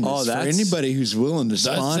canvas for anybody who's willing to I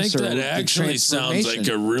sponsor. think that the actually sounds like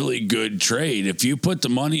a really good trade. If you put the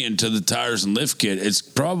money into the tires and lift kit, it's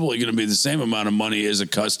probably going to be the same amount of money as a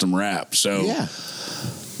custom wrap. So yeah,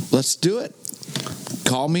 let's do it.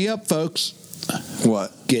 Call me up, folks.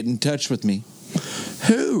 What? Get in touch with me.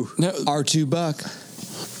 who? No, R2 Buck.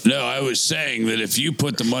 No, I was saying that if you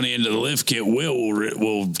put the money into the lift kit,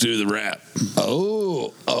 will do the wrap.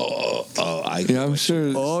 I'm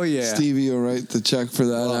sure. Oh, yeah. Stevie will write the check for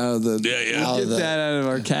that out of the. Yeah. Get that out of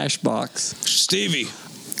our cash box. Stevie.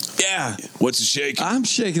 Yeah, Yeah. What's it shaking? I'm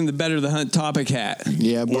shaking the Better the Hunt topic hat.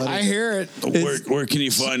 Yeah, but I hear it. Where can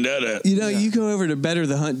you find that at? You know, you go over to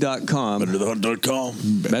betterthehunt.com. BetterTheHunt.com.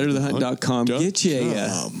 Betterthehunt.com.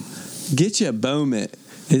 Get you a bow mitt.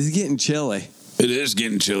 It's getting chilly. It is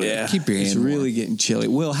getting chilly. Yeah. Keep your hand It's warm. really getting chilly.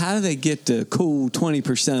 Will, how do they get the cool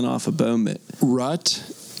 20% off a bow mitt? rut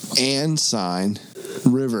and sign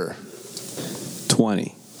river.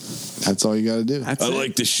 20. That's all you got to do. That's I it.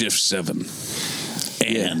 like the Shift 7.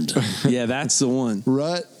 And. Yeah, that's the one.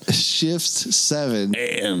 Rut shifts 7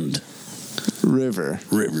 And. river.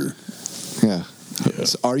 Yeah.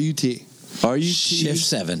 It's RUT. Are you Shift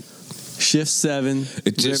 7. Shift 7.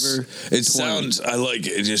 It just, River. it 20. sounds, I like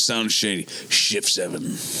it. It just sounds shady. Shift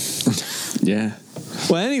 7. Yeah.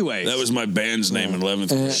 Well, anyway. That was my band's name in 11th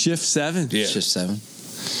grade. Shift 7. Yeah. Shift 7.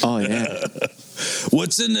 Oh, yeah.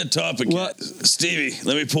 What's in the topic? What? Stevie,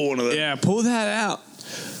 let me pull one of them. Yeah, pull that out.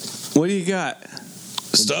 What do you got?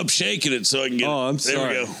 Stop shaking it so I can get Oh, I'm There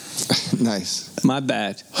sorry. we go. Nice. My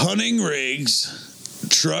bad. Hunting rigs,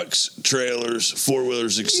 trucks, trailers,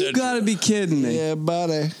 four-wheelers, You etc. got to be kidding me. Yeah,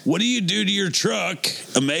 buddy. What do you do to your truck?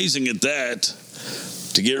 Amazing at that.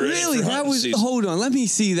 To get ready Really? for That hunting was. season. Hold on. Let me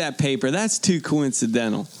see that paper. That's too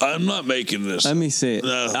coincidental. I'm not making this. Let me see it.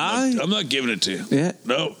 No, I'm not giving it to you. Yeah.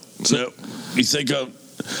 No. You think I'll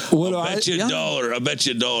bet you $1. I bet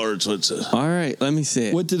you $1. It's what it says. All right. Let me see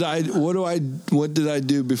it. What did I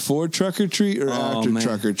do before Truck or Treat or after man.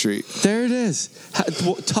 Truck or Treat? There it is.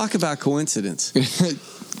 Talk about coincidence.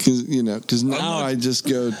 Because now I just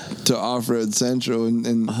go to Off Road Central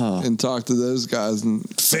and talk to those guys and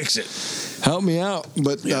fix it. Help me out.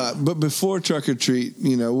 But before Truck or Treat,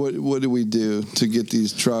 what do we do to get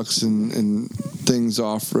these trucks and things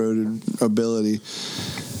off road ability?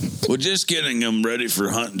 Well, just getting them ready for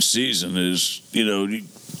hunting season is,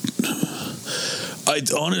 I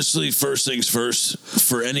honestly, first things first,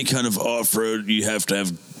 for any kind of off road, you have to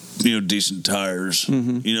have, decent tires.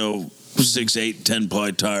 6, 8, 10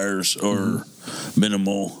 ply tires or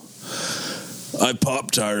minimal. I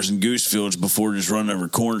pop tires in goose fields before just running over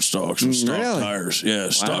corn stalks with stock tires. Yeah,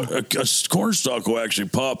 a corn stalk will actually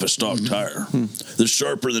pop a stock tire. They're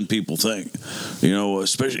sharper than people think.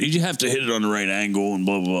 Especially you have to hit it on the right angle and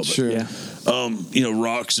blah blah blah. Sure. Yeah.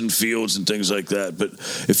 Rocks and fields and things like that. But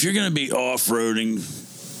if you're going to be off roading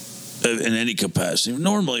in any capacity,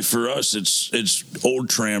 normally for us it's old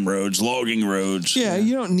tram roads, logging roads. Yeah,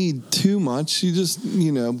 you don't need too much. You just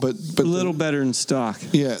but A little better than stock.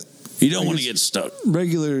 Yeah. You don't want to get stuck.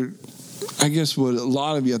 Regular, I guess what a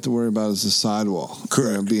lot of you have to worry about is the sidewall.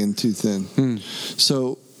 Correct. Being too thin.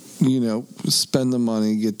 So, spend the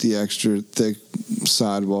money, get the extra thick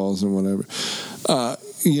sidewalls and whatever.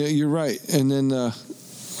 You're right. And then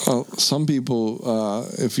some people,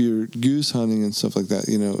 if you're goose hunting and stuff like that,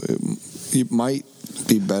 it might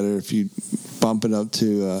be better if you bump it up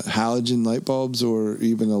to halogen light bulbs or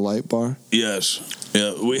even a light bar. Yes.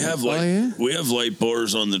 Yeah, we have we have light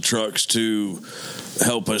bars on the trucks to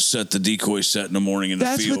help us set the decoy set in the morning in the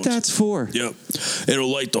That's fields. what that's for. Yep. It'll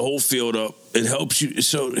light the whole field up. It helps you.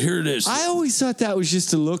 So here it is. I always thought that was just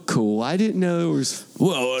to look cool. I didn't know there was.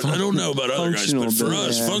 Well, I don't know about other guys, but for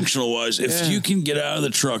us, functional wise, if you can get out of the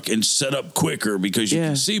truck and set up quicker because you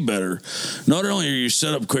can see better, not only are you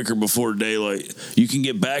set up quicker before daylight, you can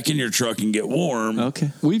get back in your truck and get warm.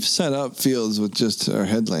 Okay. We've set up fields with just our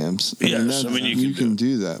headlamps. Yes, you can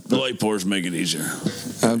do that. The light bars make it easier.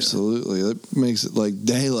 Absolutely. That makes it like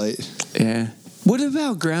daylight. Yeah. What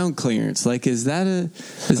about ground clearance? Like, is that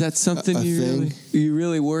something you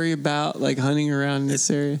really worry about, like hunting around in this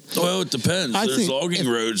area? Well, it depends. There's logging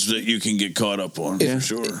roads that you can get caught up on for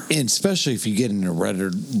sure, and especially if you get in a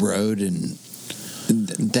rutted road, and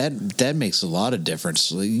that makes a lot of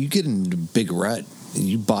difference. You get in a big rut,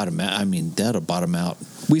 you bottom out. I mean, that'll bottom out.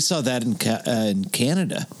 We saw that in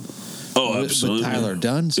Canada. Oh, absolutely. With Tyler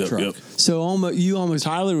Dunn's truck. Yep. So almost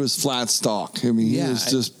Tyler was flat stock. I mean, he was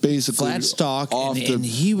just basically flat stock, off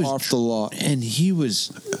the lot, and he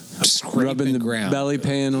was rubbing the ground. belly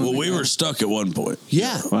pan on. Well, we were stuck at one point.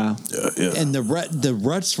 Yeah. Wow. Yeah. And the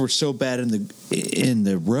ruts were so bad in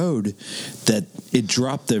the road that it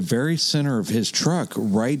dropped the very center of his truck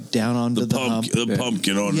right down onto the hump. The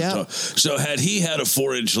pumpkin on the top. So had he had a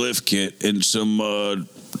 4-inch lift kit and some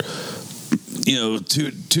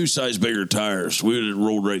two size bigger tires, we would have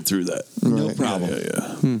rolled right through that. No problem.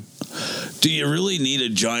 Yeah. Do you really need a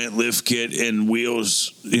giant lift kit and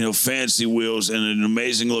wheels, fancy wheels and an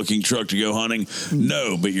amazing looking truck to go hunting?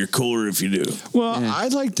 No, but you're cooler if you do. Well,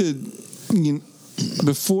 I'd like to,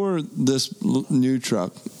 before this new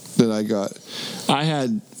truck that I got. I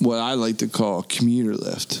had what I like to call a commuter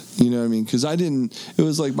lift. You know what I mean? Because I didn't. It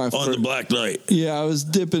was like my on the Black Knight. Yeah, I was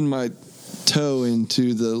dipping my toe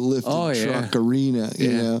into the lifted truck arena.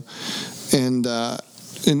 You know, and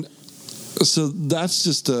so that's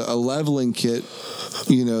just a leveling kit.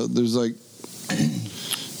 You know, there's like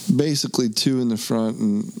basically 2 in the front,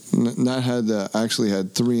 and that actually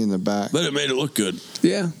had 3 in the back. But it made it look good.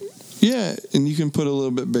 Yeah. Yeah, and you can put a little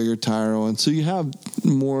bit bigger tire on, so you have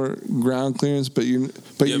more ground clearance, but you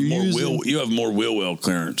have more wheel well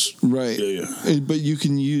clearance, right? Yeah. But you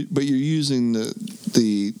can use, but you're using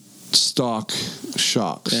the stock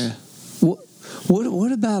shocks. Yeah.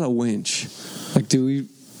 What about a winch? Like, a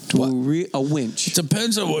winch? It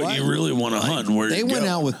depends on what you really want to hunt. And where they went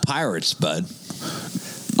out with pirates, bud.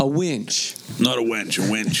 A winch. Not a winch, a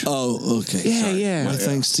winch. Oh, okay. Yeah, Sorry. yeah. Well,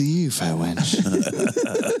 thanks to you, fat winch.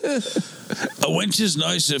 A winch is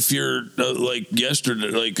nice if you're like yesterday,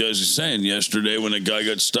 like I was saying yesterday, when a guy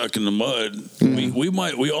got stuck in the mud.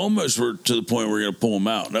 We almost were to the point where we're going to pull him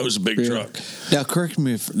out. That was a big truck. Now, correct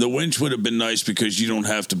me if the winch would have been nice because you don't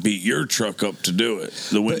have to beat your truck up to do it.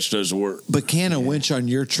 The winch does the work. But can a winch on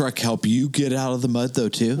your truck help you get out of the mud though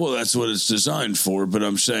too? Well, that's what it's designed for. But I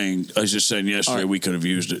was just saying yesterday we could have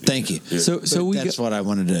used it. Thank you. Yeah. So that's what I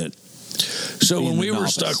wanted to. So when we were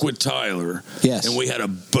stuck with Tyler, yes, and we had a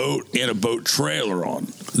boat and a boat trailer on,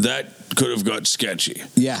 that could have got sketchy.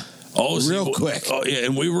 Yeah. Real quick.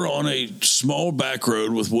 And we were on a small back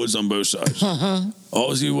road with woods on both sides.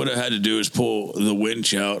 All he would have had to do is pull the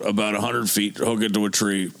winch out about 100 feet, hook it to a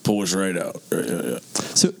tree, pull us right out. Yeah.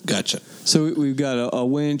 So gotcha. So we've got a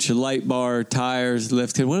winch, a light bar, tires,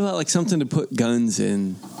 lift kit. What about like something to put guns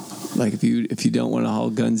in? Like if you don't want to haul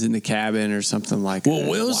guns in the cabin or something like that.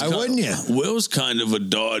 Will's why wouldn't you? Will's kind of a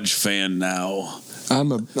Dodge fan now.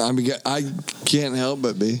 I can't help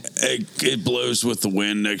but be. It blows with the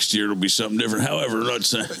wind. Next year it'll be something different. However, I'm not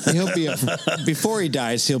saying he'll be before he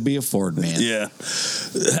dies. He'll be a Ford man. Yeah.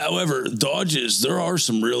 However, Dodges, there are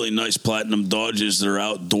some really nice platinum Dodges that are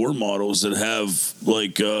outdoor models that have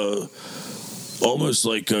like almost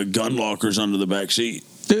like gun lockers under the back seat.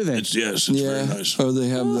 Do they? It's very nice. Or they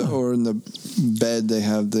have or in the bed they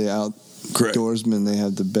have the outdoorsmen. They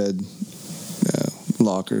have the bed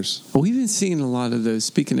lockers. Well, we've been seeing a lot of those.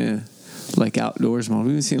 Speaking of like outdoors models,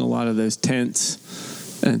 we've been seeing a lot of those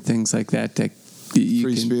tents and things like that. That you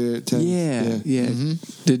Free can, Spirit tents. Yeah.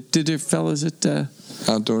 Mm-hmm. Did there fellas at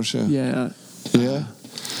outdoor show? Yeah.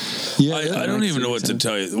 I don't even know what to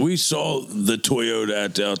tell you. We saw the Toyota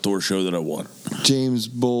at the outdoor show that I won. James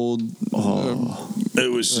Bold. It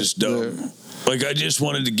was just dope. Like, I just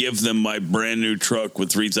wanted to give them my brand new truck with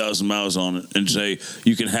 3,000 miles on it and say,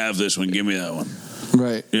 you can have this one. Give me that one.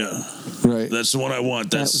 Right. Yeah. Right. That's the one I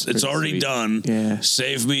want. It's already sweet. done. Yeah.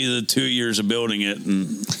 Save me the 2 years of building it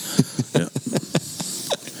and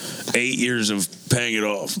 8 years of paying it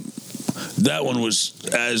off. That one was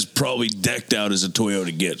as probably decked out as a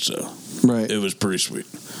Toyota gets. So it was pretty sweet.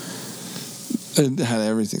 It had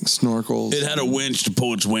everything. Snorkels. It had a winch to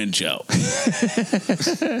pull its winch out.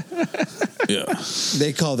 Yeah.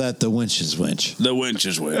 They call that the winch's winch. The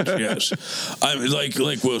winch's winch, yes. I'm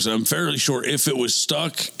like Wilson, I'm fairly sure if it was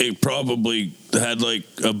stuck, it probably had like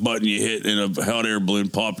a button you hit and a hot air balloon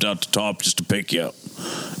popped out the top just to pick you up.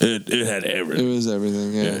 It had everything. It was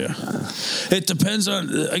everything, yeah. It depends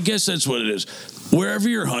on, I guess that's what it is. Wherever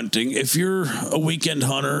you're hunting, if you're a weekend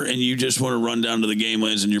hunter and you just want to run down to the game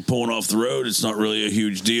lands and you're pulling off the road, it's not really a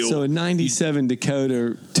huge deal. So a 97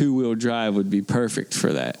 Dakota 2-wheel drive would be perfect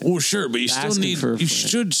for that. Well, sure, but you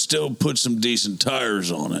should still put some decent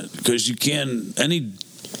tires on it because any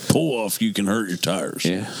pull off, you can hurt your tires.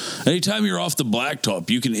 Yeah. Anytime you're off the blacktop,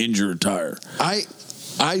 you can injure a tire. I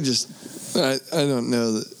don't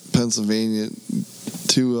know that Pennsylvania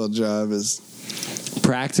 2-wheel drive is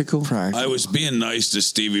practical. I was being nice to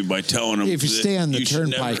Stevie by telling him if you stay on the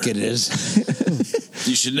turnpike, it is.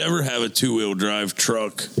 You should never have a 2-wheel drive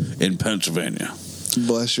truck in Pennsylvania.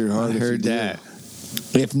 Bless your heart. I heard that.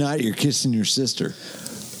 If not, you're kissing your sister.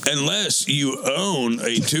 Unless you own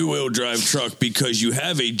a 2-wheel drive truck because you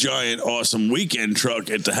have a giant, awesome weekend truck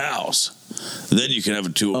at the house, then you can have a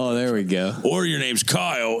 2-wheel. Oh, there we go. Or your name's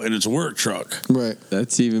Kyle and it's a work truck. Right.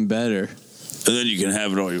 That's even better. And then you can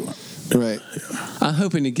have it all you want. Right. I'm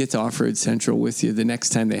hoping to get to Off-Road Central with you the next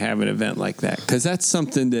time they have an event like that, because that's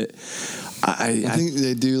something that I think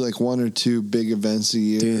they do like 1 or 2 big events a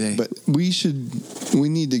year. Do they? But we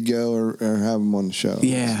need to go or have them on the show.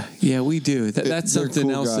 Yeah, we do. That's something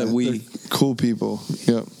cool else guys. that we... They're cool people.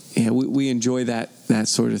 Yep. Yeah, we enjoy that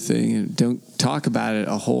sort of thing and don't talk about it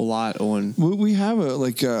a whole lot on... We have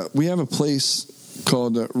a place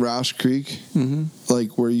called Roush Creek,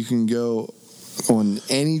 like where you can go on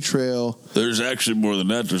any trail. There's actually more than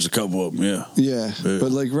that. There's a couple of them, Yeah.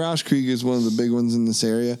 But like Roush Creek is one of the big ones in this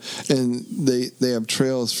area, and they have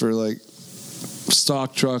trails for like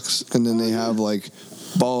stock trucks, and then they have like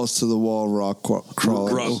balls to the wall rock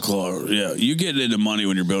crawlers. Rock crawler, yeah. You get into money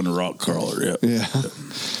when you're building a rock crawler, Yeah.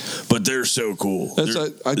 But they're so cool.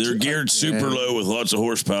 They're geared super low with lots of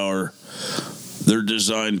horsepower. They're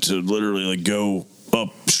designed to literally like go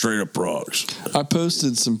up straight up rocks. I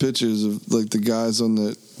posted some pictures of like the guys on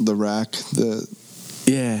the rack that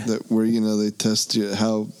where they test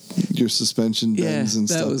how your suspension bends and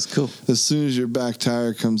stuff. That was cool. As soon as your back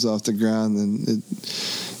tire comes off the ground, then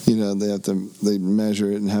they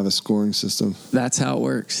measure it and have a scoring system. That's how it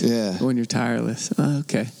works. Yeah. When you're tireless. Oh,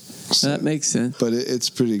 okay. That makes sense. But it's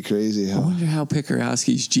pretty crazy. I wonder how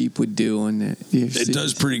Pikarowski's Jeep would do on it. It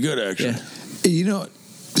does pretty good, actually. Yeah.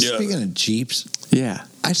 Speaking of Jeeps,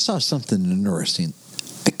 I saw something interesting.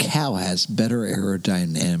 A cow has better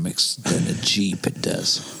aerodynamics than a Jeep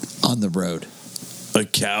does on the road. A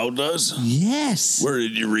cow does? Yes. Where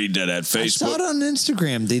did you read that at? Facebook? I saw it on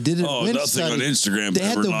Instagram. They did a wind nothing study. on Instagram. They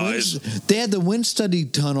had Never the lies. They had the wind study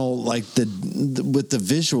tunnel, like with the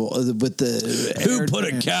visual, with the. Who put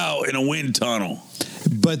a cow in a wind tunnel?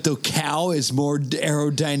 But the cow is more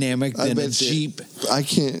aerodynamic than a Jeep. I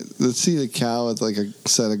can't. Let's see the cow with like a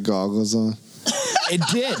set of goggles on. It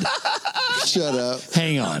did. Shut up.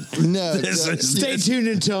 Hang on. No. Stay tuned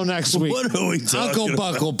until next week. What are we talking Uncle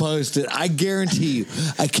Buck will post it. I guarantee you,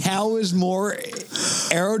 a cow is more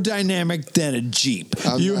aerodynamic than a Jeep.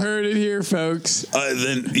 You heard it here, folks.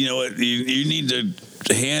 Then you know what? You need to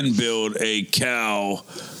hand build a cow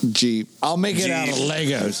Jeep. I'll make it out of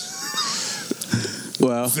Legos.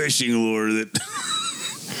 Well, fishing lure that.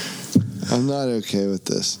 I'm not okay with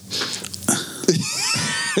this.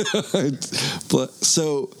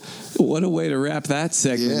 So, what a way to wrap that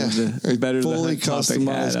segment of the Better fully the Hunt topic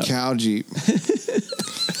customized cow Jeep.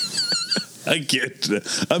 I can't.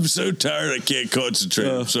 I'm so tired. I can't concentrate.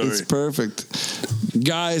 I'm sorry. It's perfect.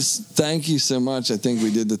 Guys, thank you so much. I think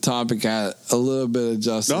we did the topic at a little bit of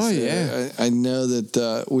justice. Oh, yeah. I know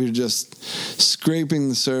that we're just scraping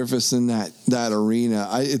the surface in that arena.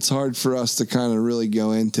 It's hard for us to kind of really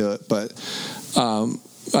go into it, but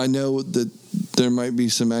I know that there might be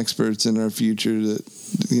some experts in our future that,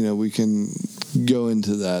 we can go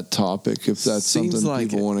into that topic if that's Seems something like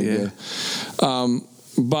people want to yeah. go.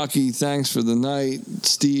 Bucky, thanks for the night.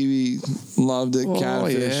 Stevie, loved it.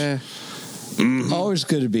 Catfish. Yeah. Always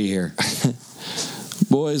good to be here.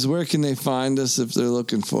 Boys, where can they find us if they're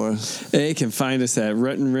looking for us? They can find us at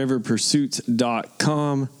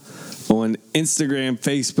RuttenRiverPursuits.com on Instagram,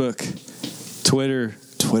 Facebook,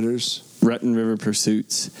 Twitters, Rutten River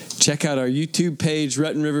Pursuits. Check out our YouTube page,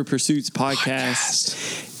 Rutten River Pursuits Podcast.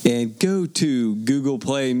 And go to Google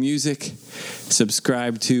Play Music.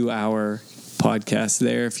 Subscribe to our podcast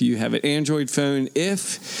there if you have an Android phone.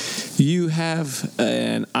 If you have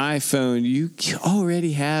an iPhone, you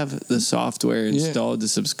already have the software installed to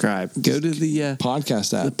subscribe. Go to the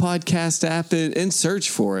podcast app. The podcast app and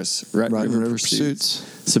search for us. Rutten River Pursuits.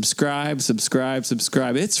 Subscribe.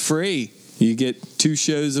 It's free. You get 2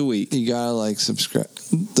 shows a week. You gotta subscribe.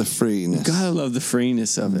 The freeness. You gotta love the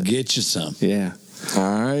freeness of it. Get you some. Yeah.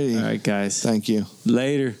 All right, guys. Thank you.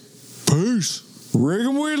 Later. Peace. Rig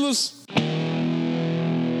 'em weedless.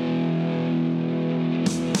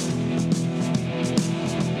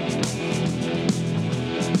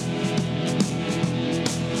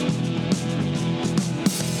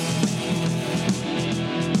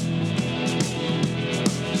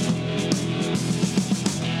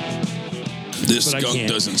 This skunk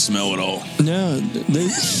doesn't smell at all. No.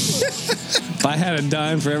 If I had a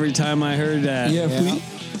dime for every time I heard that. Yeah.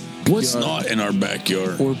 What's not in our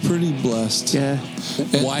backyard? We're pretty blessed. Yeah.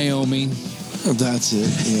 Wyoming. That's it.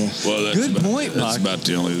 Yeah. Well, that's Good point, That's Buck. about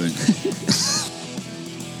the only thing.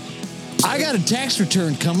 I got a tax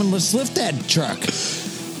return coming. Let's lift that truck.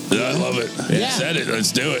 I love it. Yeah. Said it.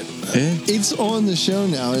 Let's do it. It's on the show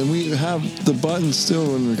now, and we have the button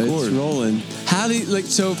still on record. It's rolling. How do you,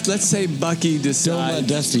 so let's say Bucky decides. Don't let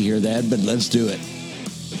Dusty hear that, but let's do it.